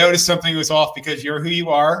just noticed something was off because you're who you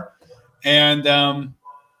are. And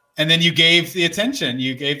then you gave the attention,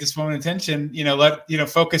 you gave this woman attention,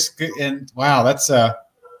 focus. And wow, that's,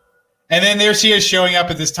 and then there she is showing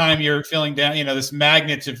up at this time you're feeling down, this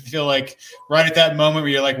magnet to feel like right at that moment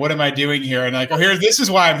where you're like, what am I doing here? And like, this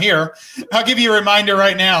is why I'm here. I'll give you a reminder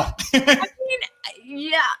right now.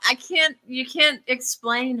 You can't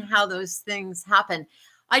explain how those things happen.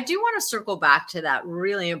 I do want to circle back to that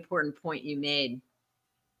really important point you made,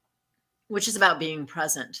 which is about being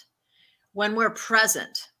present. When we're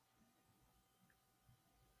present,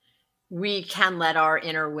 we can let our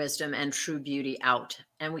inner wisdom and true beauty out,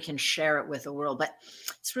 and we can share it with the world. But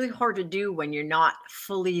it's really hard to do when you're not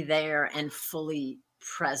fully there and fully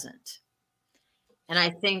present. And I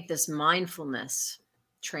think this mindfulness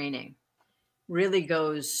training really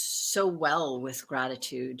goes so well with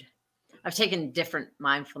gratitude. I've taken different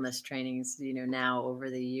mindfulness trainings, now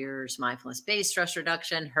over the years, mindfulness-based stress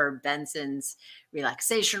reduction, Herb Benson's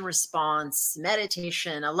relaxation response,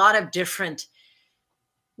 meditation, a lot of different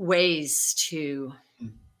ways to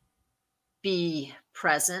be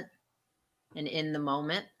present and in the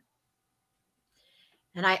moment.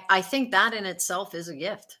 And I think that in itself is a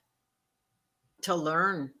gift, to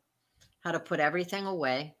learn how to put everything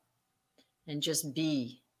away and just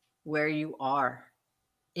be where you are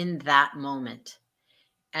in that moment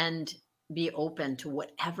and be open to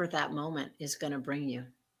whatever that moment is going to bring you.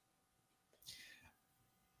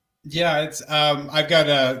 Yeah, it's I'm going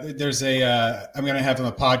to have on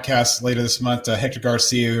the podcast later this month, Hector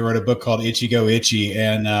Garcia, who wrote a book called Ichigo Ichi.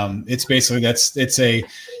 And it's basically,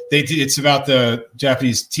 it's about the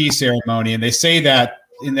Japanese tea ceremony. And they say that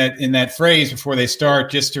in that phrase before they start,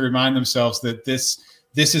 just to remind themselves that this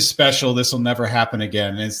is special. This will never happen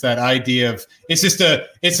again. And it's that idea of,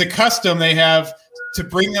 it's a custom they have to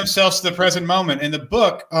bring themselves to the present moment. And the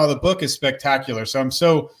book is spectacular. So I'm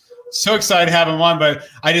so excited to have him on, but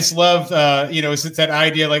I just love, it's that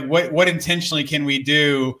idea, like what intentionally can we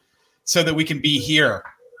do so that we can be here?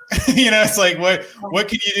 It's like, what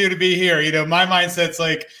can you do to be here? My mindset's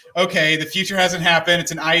like, okay, the future hasn't happened.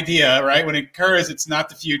 It's an idea, right? When it occurs, it's not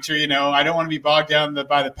the future. I don't want to be bogged down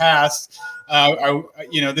by the past.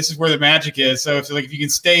 This is where the magic is. So if you can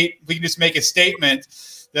we can just make a statement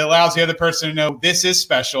that allows the other person to know this is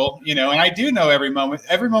special, and I do know every moment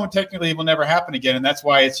technically will never happen again. And that's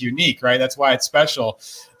why it's unique, right? That's why it's special.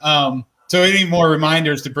 So any more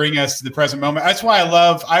reminders to bring us to the present moment. That's why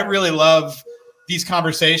I really love these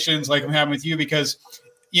conversations like I'm having with you, because,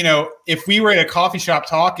 if we were at a coffee shop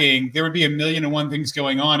talking, there would be 1,000,001 things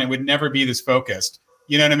going on. It would never be this focused.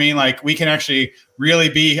 You know what I mean? Like we can actually really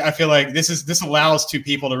be, I feel like this allows two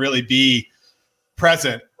people to really be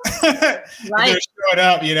present. Right. They're showing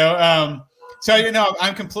up, you know? So, you know,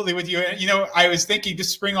 I'm completely with you. And, you know, I was thinking,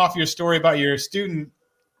 just spring off your story about your student,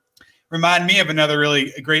 remind me of another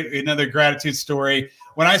gratitude story.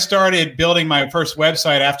 When I started building my first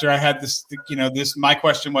website after I had this, you know, my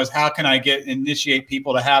question was, how can I initiate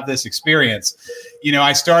people to have this experience? You know,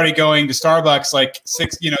 I started going to Starbucks, like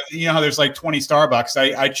you know how there's like 20 Starbucks.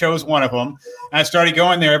 I chose one of them and I started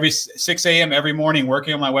going there every 6 a.m. every morning,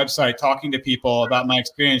 working on my website, talking to people about my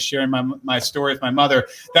experience, sharing my story with my mother.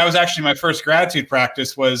 That was actually my first gratitude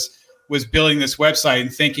practice, was building this website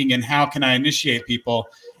and thinking, and how can I initiate people?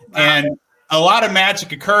 Wow. And a lot of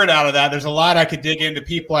magic occurred out of that. There's a lot I could dig into,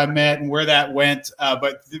 people I met and where that went.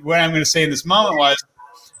 But what I'm going to say in this moment was,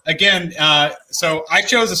 again, so I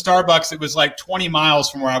chose a Starbucks. It was like 20 miles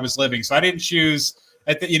from where I was living. So I didn't choose,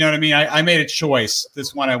 you know what I mean? I made a choice,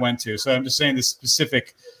 this one I went to. So I'm just saying this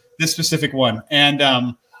specific one.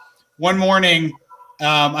 And one morning,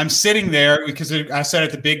 I'm sitting there because I sat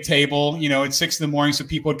at the big table, you know, at 6 a.m. so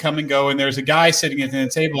people would come and go. And there's a guy sitting at the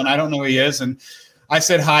table and I don't know who he is. And I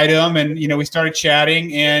said hi to him, and, you know, we started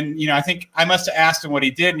chatting, and, you know, I think I must have asked him what he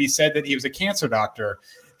did, and he said that he was a cancer doctor.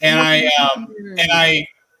 And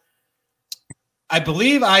I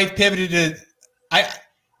believe I pivoted to,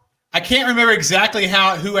 I can't remember exactly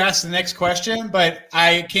who asked the next question, but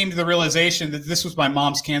I came to the realization that this was my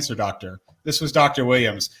mom's cancer doctor. This was Dr.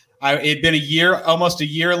 Williams. It'd been almost a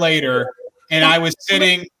year later, and I was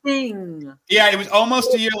sitting. Yeah, it was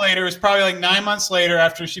almost a year later. It was probably like 9 months later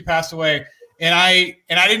after she passed away. And I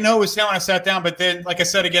didn't know it was him when I sat down, but then, like I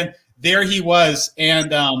said, again, there he was.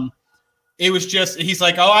 And it was just, he's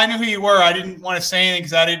like, oh, I knew who you were. I didn't want to say anything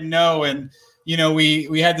because I didn't know. And, you know,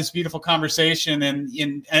 we had this beautiful conversation. And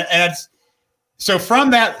so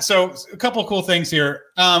from that, so a couple of cool things here.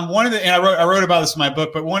 And I wrote about this in my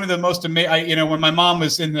book, but one of the most amazing, you know, when my mom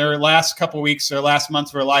was in their last couple of weeks or last month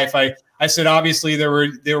of her life, I said, obviously there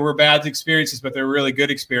were bad experiences, but there were really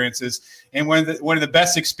good experiences. And one of the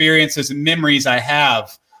best experiences and memories I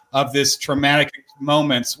have of this traumatic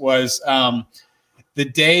moments was the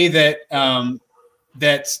day that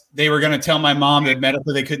they were going to tell my mom that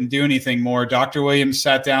medically they couldn't do anything more. Dr. Williams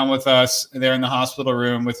sat down with us there in the hospital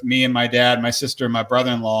room with me and my dad, my sister, and my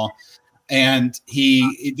brother-in-law. And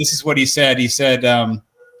this is what he said. He said,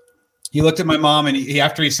 he looked at my mom, and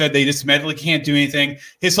after he said they just medically can't do anything,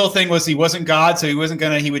 his whole thing was he wasn't God, so he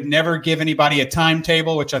would never give anybody a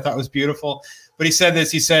timetable, which I thought was beautiful. But he said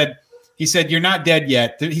this, he said, you're not dead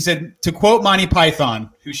yet. He said, to quote Monty Python,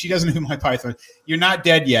 she doesn't know who Monty Python is, you're not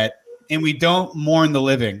dead yet, and we don't mourn the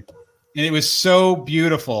living. And it was so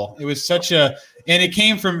beautiful. It was and it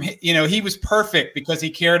came from, you know, he was perfect because he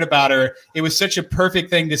cared about her. It was such a perfect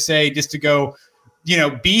thing to say, just to go, you know,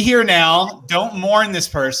 be here now, don't mourn this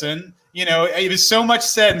person. You know, it was so much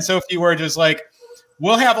said in so few words. It was like,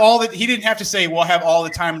 we'll have he didn't have to say, we'll have all the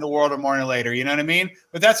time in the world or mourn her later. You know what I mean?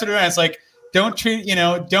 But that's what it meant. It's like, don't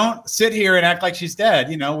sit here and act like she's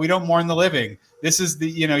dead. You know, we don't mourn the living. This is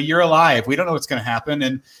you're alive. We don't know what's going to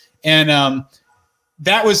happen. And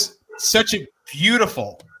that was such a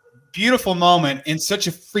beautiful, beautiful moment in such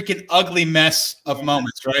a freaking ugly mess of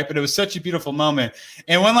moments, right? But it was such a beautiful moment.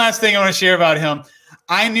 And one last thing I want to share about him.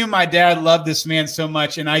 I knew my dad loved this man so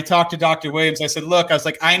much. And I talked to Dr. Williams. I said, look,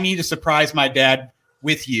 I need to surprise my dad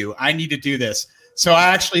with you. I need to do this. So I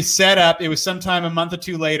actually set up, it was sometime a month or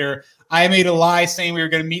two later, I made a lie saying we were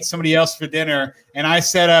going to meet somebody else for dinner. And I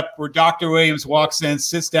set up where Dr. Williams walks in,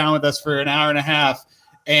 sits down with us for an hour and a half,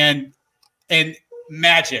 and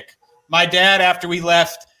magic. My dad, after we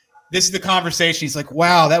left, this is the conversation. He's like,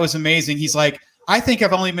 wow, that was amazing. He's like, I think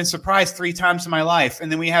I've only been surprised 3 times in my life.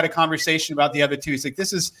 And then we had a conversation about the other 2. He's like,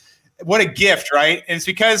 what a gift, right? And it's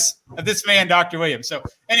because of this man, Dr. Williams. So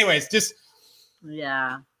anyways, just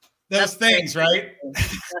those things, right?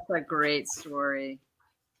 That's a great story.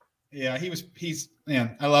 Yeah,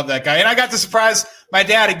 man, I love that guy. And I got to surprise my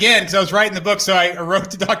dad again because I was writing the book. So I wrote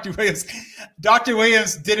to Dr. Williams. Dr.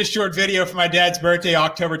 Williams did a short video for my dad's birthday,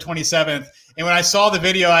 October 27th. And when I saw the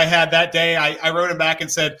video I had that day, I wrote him back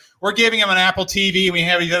and said, we're giving him an Apple TV and we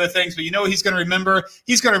have these other things, but you know what he's going to remember?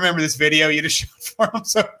 He's going to remember this video you just showed for him.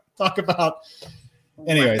 So talk about,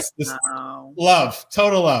 anyways, this love,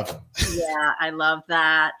 total love. Yeah, I love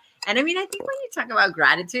that. And I mean, I think when you talk about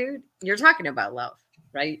gratitude, you're talking about love,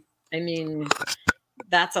 right? I mean,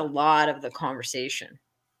 that's a lot of the conversation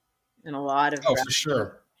and a lot of, for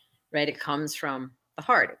sure. Right? It comes from the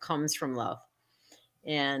heart. It comes from love.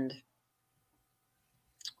 And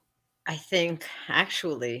I think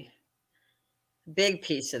actually a big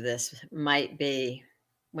piece of this might be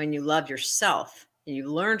when you love yourself, and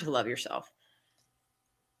you learn to love yourself,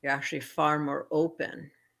 you're actually far more open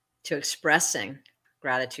to expressing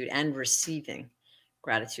gratitude and receiving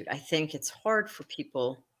gratitude. I think it's hard for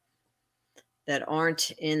people that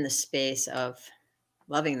aren't in the space of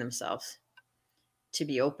loving themselves to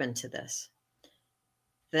be open to this.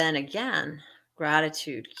 Then again,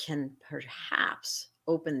 gratitude can perhaps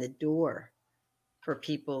open the door for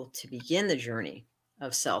people to begin the journey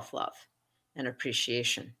of self-love and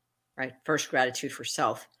appreciation, right? First, gratitude for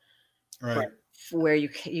self, Right. for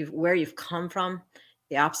where you've come from,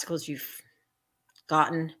 the obstacles you've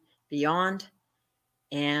gotten beyond,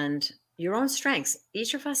 and your own strengths.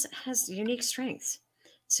 Each of us has unique strengths.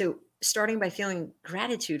 So starting by feeling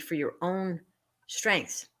gratitude for your own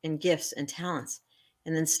strengths and gifts and talents,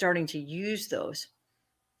 and then starting to use those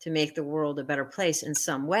to make the world a better place in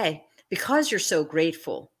some way, because you're so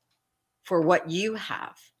grateful for what you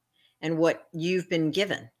have and what you've been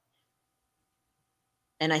given.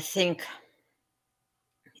 And I think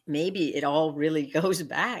maybe it all really goes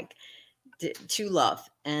back to love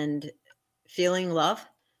and feeling love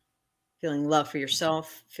for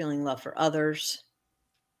yourself, feeling love for others.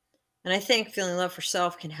 And I think feeling love for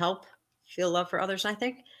self can help feel love for others. And I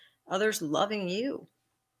think others loving you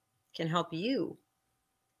can help you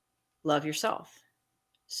love yourself.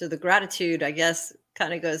 So the gratitude, I guess,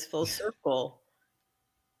 kind of goes full circle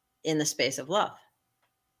in the space of love.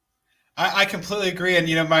 I completely agree. And,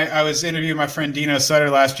 I was interviewing my friend Dino Sutter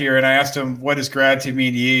last year, and I asked him, what does gratitude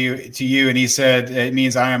mean to you? And he said, it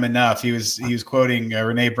means I am enough. He was quoting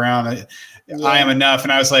Brene Brown, Yeah. I am enough.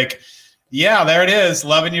 And I was like, yeah, there it is.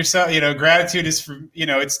 Loving yourself. Gratitude is for,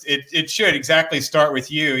 it should exactly start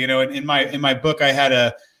with you. In my book, I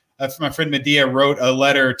had my friend Medea wrote a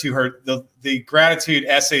letter to her. The gratitude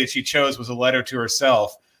essay that she chose was a letter to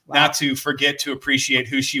herself. Wow. Not to forget to appreciate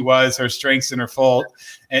who she was, her strengths and her fault.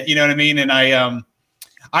 And you know what I mean? And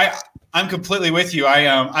I'm completely with you.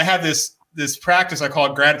 I have this practice I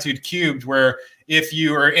call gratitude cubed, where if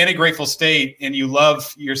you are in a grateful state and you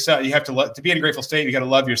love yourself, you have to be in a grateful state. You got to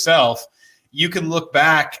love yourself. You can look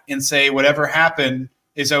back and say, whatever happened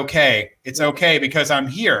is okay. It's okay because I'm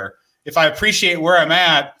here. If I appreciate where I'm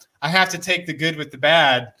at, I have to take the good with the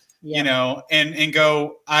bad. Yeah. And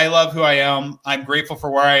go, I love who I am. I'm grateful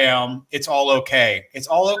for where I am. It's all okay. It's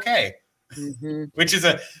all okay. Mm-hmm. Which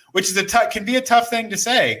can be a tough thing to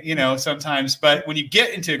say, sometimes, but when you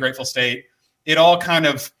get into a grateful state, it all kind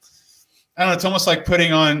of, I don't know, it's almost like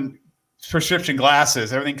putting on prescription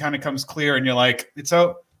glasses. Everything kind of comes clear and you're like, it's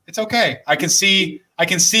okay. I can see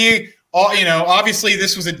all, obviously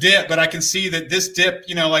this was a dip, but I can see that this dip,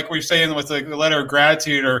 like we're saying with the letter of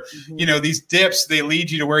gratitude, or, mm-hmm. These dips, they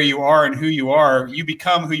lead you to where you are and who you are. You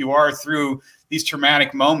become who you are through these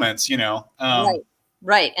traumatic moments,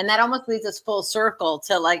 Right. And that almost leads us full circle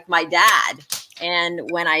to like my dad. And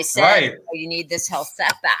when I said, right. You need this health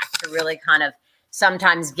setback to really kind of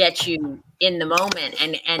sometimes get you in the moment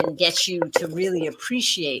and get you to really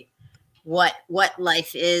appreciate what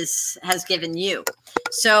life has given you.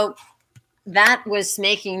 So that was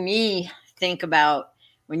making me think about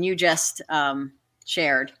when you just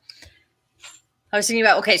shared. I was thinking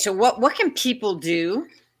about, okay, so what can people do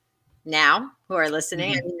now who are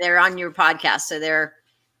listening? Mm-hmm. I mean, they're on your podcast, so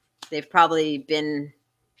they've probably been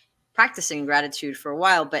practicing gratitude for a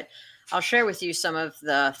while, but I'll share with you some of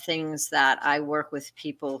the things that I work with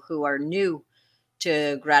people who are new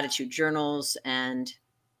to gratitude journals and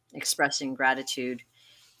expressing gratitude.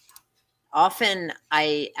 Often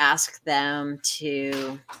I ask them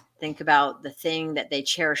to think about the thing that they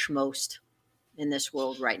cherish most in this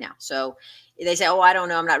world right now. So they say, I don't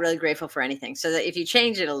know, I'm not really grateful for anything. So that if you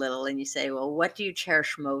change it a little and you say, well, what do you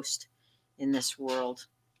cherish most in this world?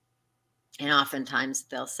 And oftentimes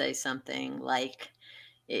they'll say something like,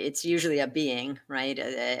 it's usually a being, right?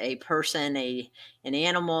 A person, an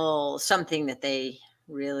animal, something that they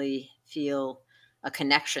really feel a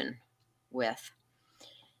connection with.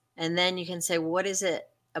 And then you can say, what is it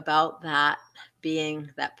about that being,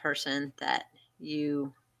 that person, that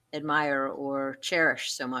you admire or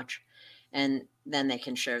cherish so much? And then they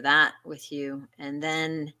can share that with you. And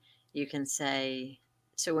then you can say,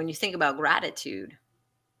 so when you think about gratitude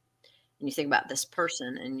and you think about this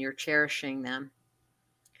person and you're cherishing them,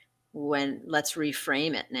 let's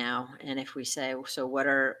reframe it now. And if we say, so what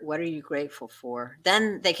are you grateful for?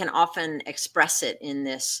 Then they can often express it in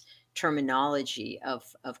this terminology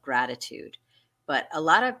of gratitude. But a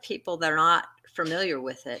lot of people, they're not familiar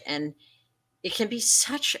with it. And it can be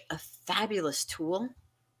such a fabulous tool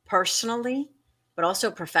personally, but also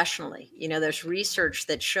professionally. There's research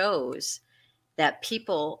that shows that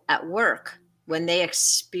people at work, when they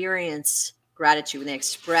experience gratitude, when they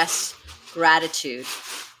express gratitude,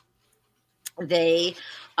 they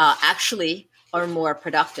actually are more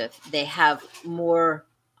productive. They have more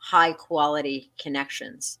high quality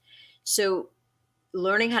connections. So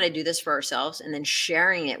learning how to do this for ourselves and then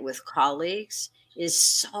sharing it with colleagues is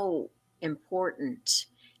so important.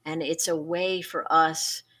 And it's a way for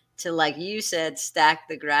us to, like you said, stack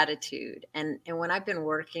the gratitude. And when I've been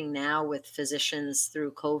working now with physicians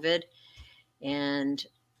through COVID and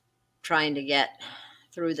trying to get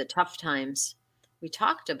through the tough times, we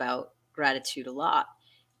talked about gratitude a lot.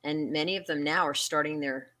 And many of them now are starting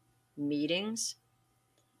their meetings,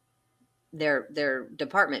 their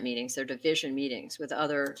department meetings, their division meetings with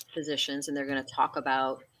other physicians, and they're going to talk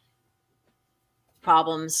about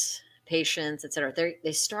problems, patients, et cetera.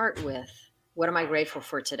 They start with, what am I grateful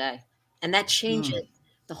for today? And that changes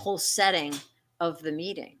the whole setting of the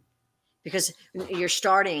meeting, because you're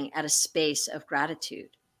starting at a space of gratitude.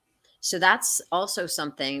 So that's also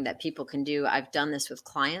something that people can do. I've done this with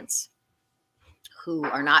clients who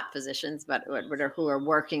are not physicians, but who are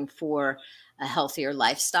working for a healthier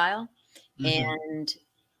lifestyle. And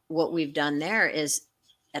what we've done there is,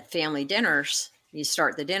 at family dinners, you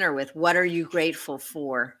start the dinner with, what are you grateful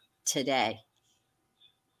for today?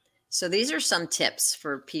 So these are some tips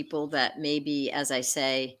for people that maybe, as I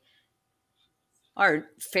say, are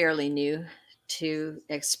fairly new to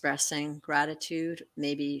expressing gratitude.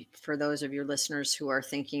 Maybe for those of your listeners who are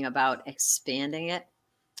thinking about expanding it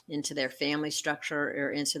into their family structure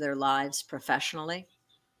or into their lives professionally,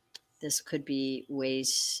 this could be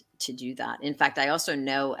ways to do that. In fact, I also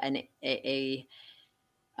know a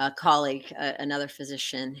colleague, another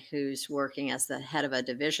physician who's working as the head of a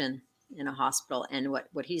division in a hospital. And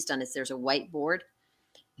what he's done is, there's a whiteboard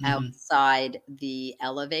outside the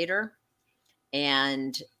elevator,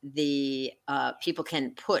 and the people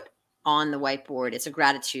can put on the whiteboard, it's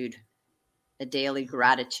a daily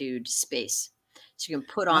gratitude space. So you can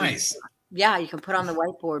put on, you can put on the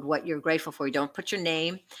whiteboard what you're grateful for. You don't put your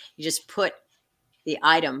name, you just put the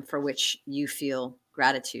item for which you feel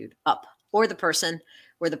gratitude up, or the person,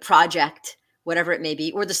 or the project, whatever it may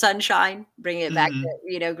be, or the sunshine, bringing it back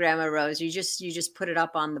to, Grandma Rose. You just put it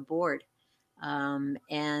up on the board.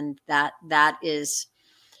 And that is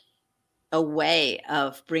a way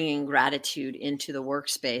of bringing gratitude into the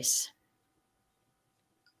workspace.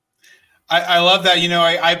 I love that.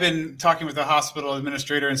 I've been talking with the hospital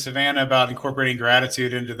administrator in Savannah about incorporating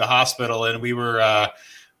gratitude into the hospital. And we were,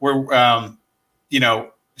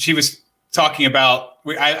 she was talking about,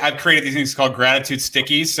 I've created these things called gratitude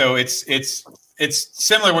stickies. So it's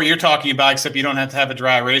similar to what you're talking about, except you don't have to have a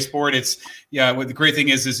dry erase board. What the great thing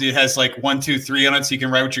is it has like 1, 2, 3 on it. So you can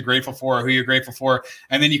write what you're grateful for, or who you're grateful for.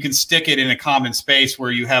 And then you can stick it in a common space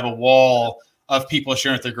where you have a wall of people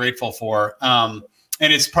sharing what they're grateful for.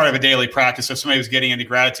 And it's part of a daily practice. So if somebody was getting into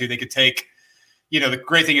gratitude, they could take, the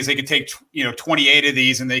great thing is they could take, 28 of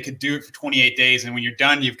these, and they could do it for 28 days. And when you're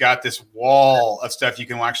done, you've got this wall of stuff you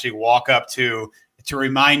can actually walk up to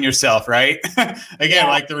remind yourself, right? Again,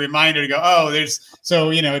 like the reminder to go,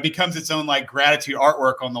 it becomes its own like gratitude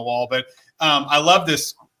artwork on the wall. But I love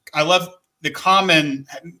this. I love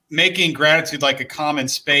the making gratitude like a common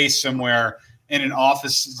space somewhere in an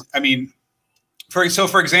office. I mean, for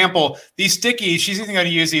example, these stickies, she's even going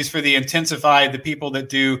to use these for the people that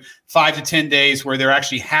do 5 to 10 days where they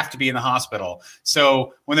actually have to be in the hospital.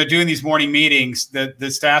 So when they're doing these morning meetings,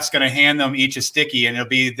 the staff's going to hand them each a sticky, and it'll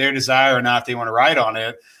be their desire or not if they want to write on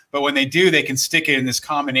it. But when they do, they can stick it in this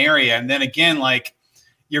common area. And then again, like,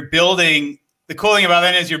 you're building, the cool thing about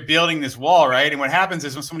that is you're building this wall, right? And what happens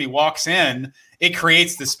is when somebody walks in, it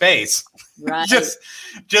creates the space. Right.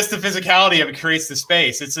 just the physicality of it creates the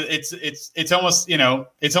space. It's almost,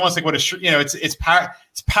 it's almost like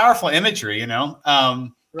it's powerful imagery,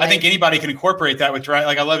 Right. I think anybody can incorporate that with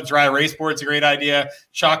I love dry erase board. It's a great idea.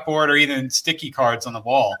 Chalkboard, or even sticky cards on the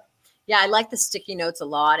wall. Yeah, I like the sticky notes a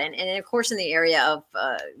lot. And of course, in the area of,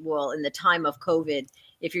 in the time of COVID,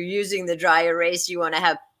 if you're using the dry erase, you want to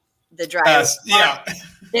have the dry erase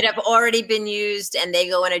that have already been used, and they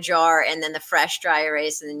go in a jar, and then the fresh dry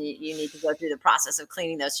erase, and then you need to go through the process of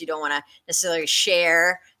cleaning those. You don't want to necessarily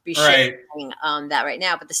sharing that right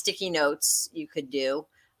now, but the sticky notes you could do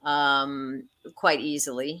quite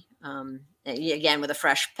easily. Again, with a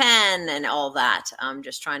fresh pen and all that. I'm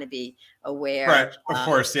just trying to be aware. Right, of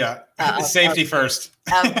course, yeah. Safety first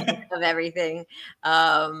of everything.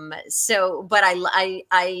 But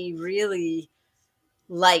I really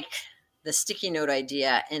like the sticky note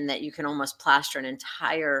idea, in that you can almost plaster an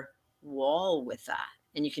entire wall with that,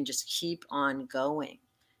 and you can just keep on going.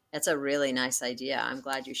 That's a really nice idea. I'm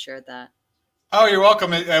glad you shared that. Oh, you're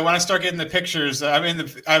welcome. When I start getting the pictures,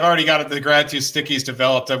 I've already got the gratitude stickies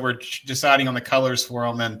developed that we're deciding on the colors for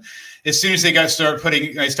them. And as soon as I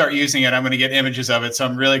start using it, I'm going to get images of it. So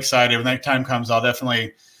I'm really excited. When that time comes, I'll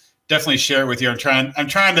definitely share it with you. I'm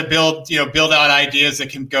trying to build out ideas that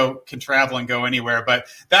can travel and go anywhere. But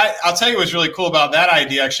that, I'll tell you what's really cool about that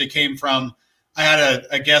idea actually came from, I had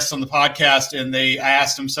a guest on the podcast, and I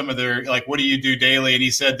asked him some of their, like, what do you do daily? And he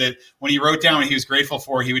said that when he wrote down what he was grateful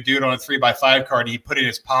for, he would do it on a 3x5 card, and he put it in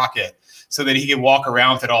his pocket so that he could walk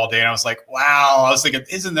around with it all day. And I was like, wow, I was thinking,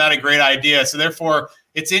 isn't that a great idea? So therefore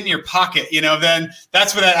it's in your pocket, then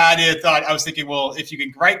that's what that idea thought. I was thinking, well, if you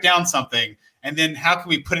can write down something, and then how can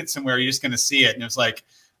we put it somewhere you're just going to see it? And it was like,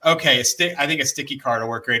 okay, I think a sticky card will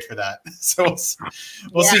work great for that. So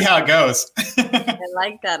we'll see how it goes. I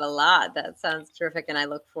like that a lot. That sounds terrific. And I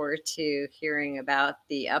look forward to hearing about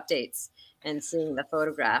the updates and seeing the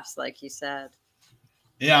photographs, like you said.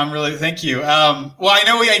 Yeah, thank you. Well, I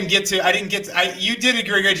know you did a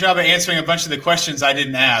great job of answering a bunch of the questions I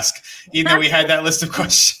didn't ask, even though we had that list of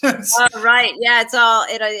questions. Right. Yeah,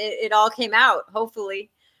 it all came out, hopefully.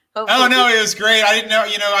 Oh, no, it was great. I didn't know,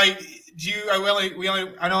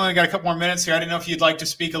 I only got a couple more minutes here. I didn't know if you'd like to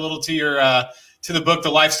speak a little to your to the book, The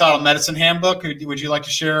Lifestyle Medicine Handbook. Would you like to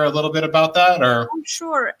share a little bit about that? Or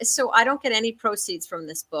sure. So I don't get any proceeds from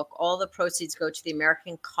this book. All the proceeds go to the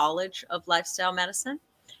American College of Lifestyle Medicine.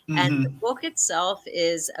 Mm-hmm. And the book itself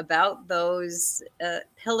is about those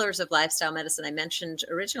pillars of lifestyle medicine I mentioned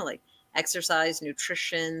originally: exercise,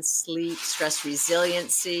 nutrition, sleep, stress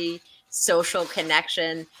resiliency, social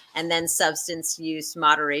connection, and then substance use,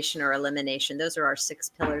 moderation, or elimination. Those are our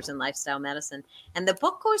 6 pillars in lifestyle medicine. And the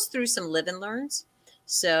book goes through some live and learns.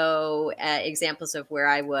 So examples of where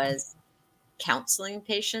I was counseling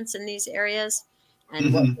patients in these areas,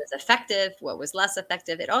 and what was effective, what was less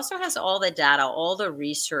effective. It also has all the data, all the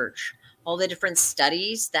research, all the different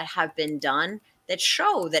studies that have been done that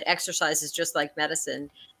show that exercise is just like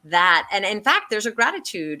medicine. And in fact, there's a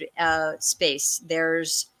gratitude space.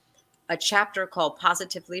 There's a chapter called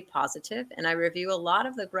Positively Positive, and I review a lot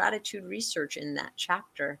of the gratitude research in that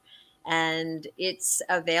chapter. And it's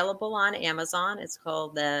available on Amazon. It's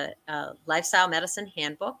called the Lifestyle Medicine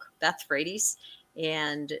Handbook. Beth Frades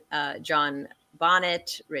and John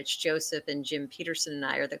Bonnet, Rich Joseph, and Jim Peterson and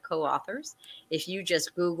I are the co-authors. If you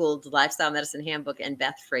just Googled Lifestyle Medicine Handbook and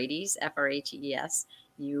Beth Frades, Frates,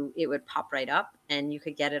 it would pop right up, and you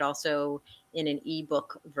could get it also in an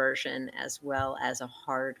ebook version as well as a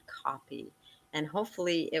hard copy. And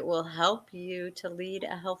hopefully it will help you to lead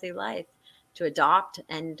a healthy life, to adopt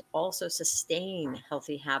and also sustain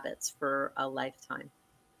healthy habits for a lifetime.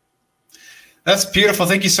 That's beautiful.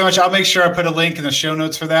 Thank you so much. I'll make sure I put a link in the show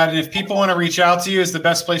notes for that. And if people want to reach out to you, is the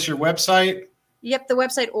best place your website? Yep, the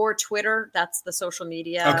website or Twitter. That's the social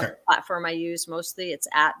media platform I use mostly. It's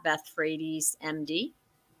at Beth Frades MD.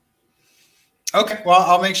 Okay, well,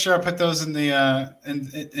 I'll make sure I put those in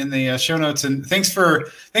the show notes. And thanks for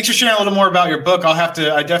sharing a little more about your book.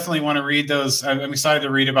 I definitely want to read those. I'm excited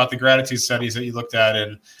to read about the gratitude studies that you looked at,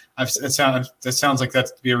 and that sounds like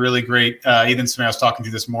that'd be a really great. Even somebody I was talking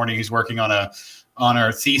to this morning, who's working on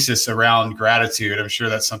our thesis around gratitude. I'm sure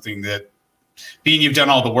that's something that, being you've done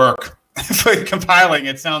all the work for compiling,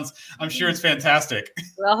 I'm sure it's fantastic.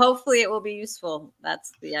 Well, hopefully it will be useful.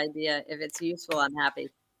 That's the idea. If it's useful, I'm happy.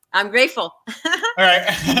 I'm grateful. All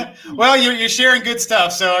right. Well, you're sharing good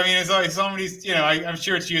stuff. So, I mean, as somebody's, I'm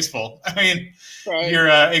sure it's useful. I mean, you're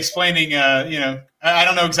explaining, I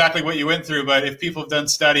don't know exactly what you went through, but if people have done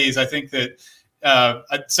studies, I think that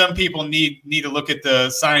some people need to look at the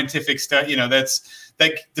scientific stuff,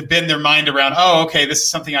 to bend their mind around, oh, okay, this is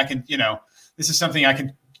something I can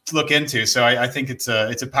look into. So I think it's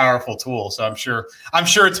a powerful tool. So I'm sure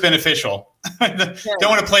it's beneficial. Don't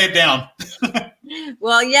want to play it down.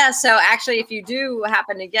 Well, yeah. So actually, if you do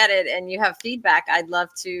happen to get it and you have feedback, I'd love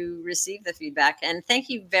to receive the feedback. And thank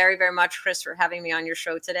you very, very much, Chris, for having me on your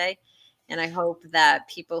show today. And I hope that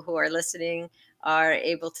people who are listening are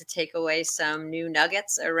able to take away some new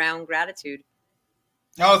nuggets around gratitude.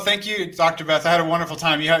 Oh, thank you, Dr. Beth. I had a wonderful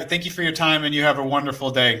time. Thank you for your time, and you have a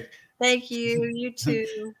wonderful day. Thank you. You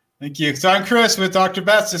too. Thank you. So I'm Chris with Dr.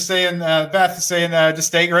 Beth, just saying, just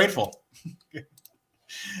stay grateful.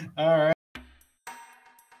 All right.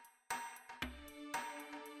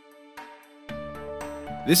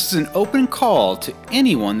 This is an open call to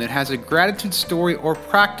anyone that has a gratitude story or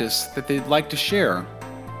practice that they'd like to share.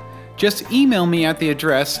 Just email me at the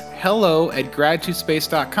address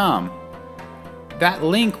hello@gratitudespace.com. That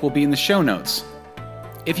link will be in the show notes.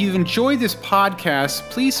 If you've enjoyed this podcast,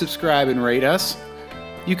 please subscribe and rate us.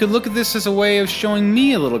 You could look at this as a way of showing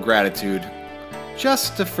me a little gratitude.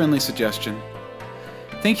 Just a friendly suggestion.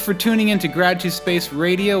 Thank you for tuning in to Gratitude Space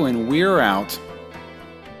Radio, and we're out.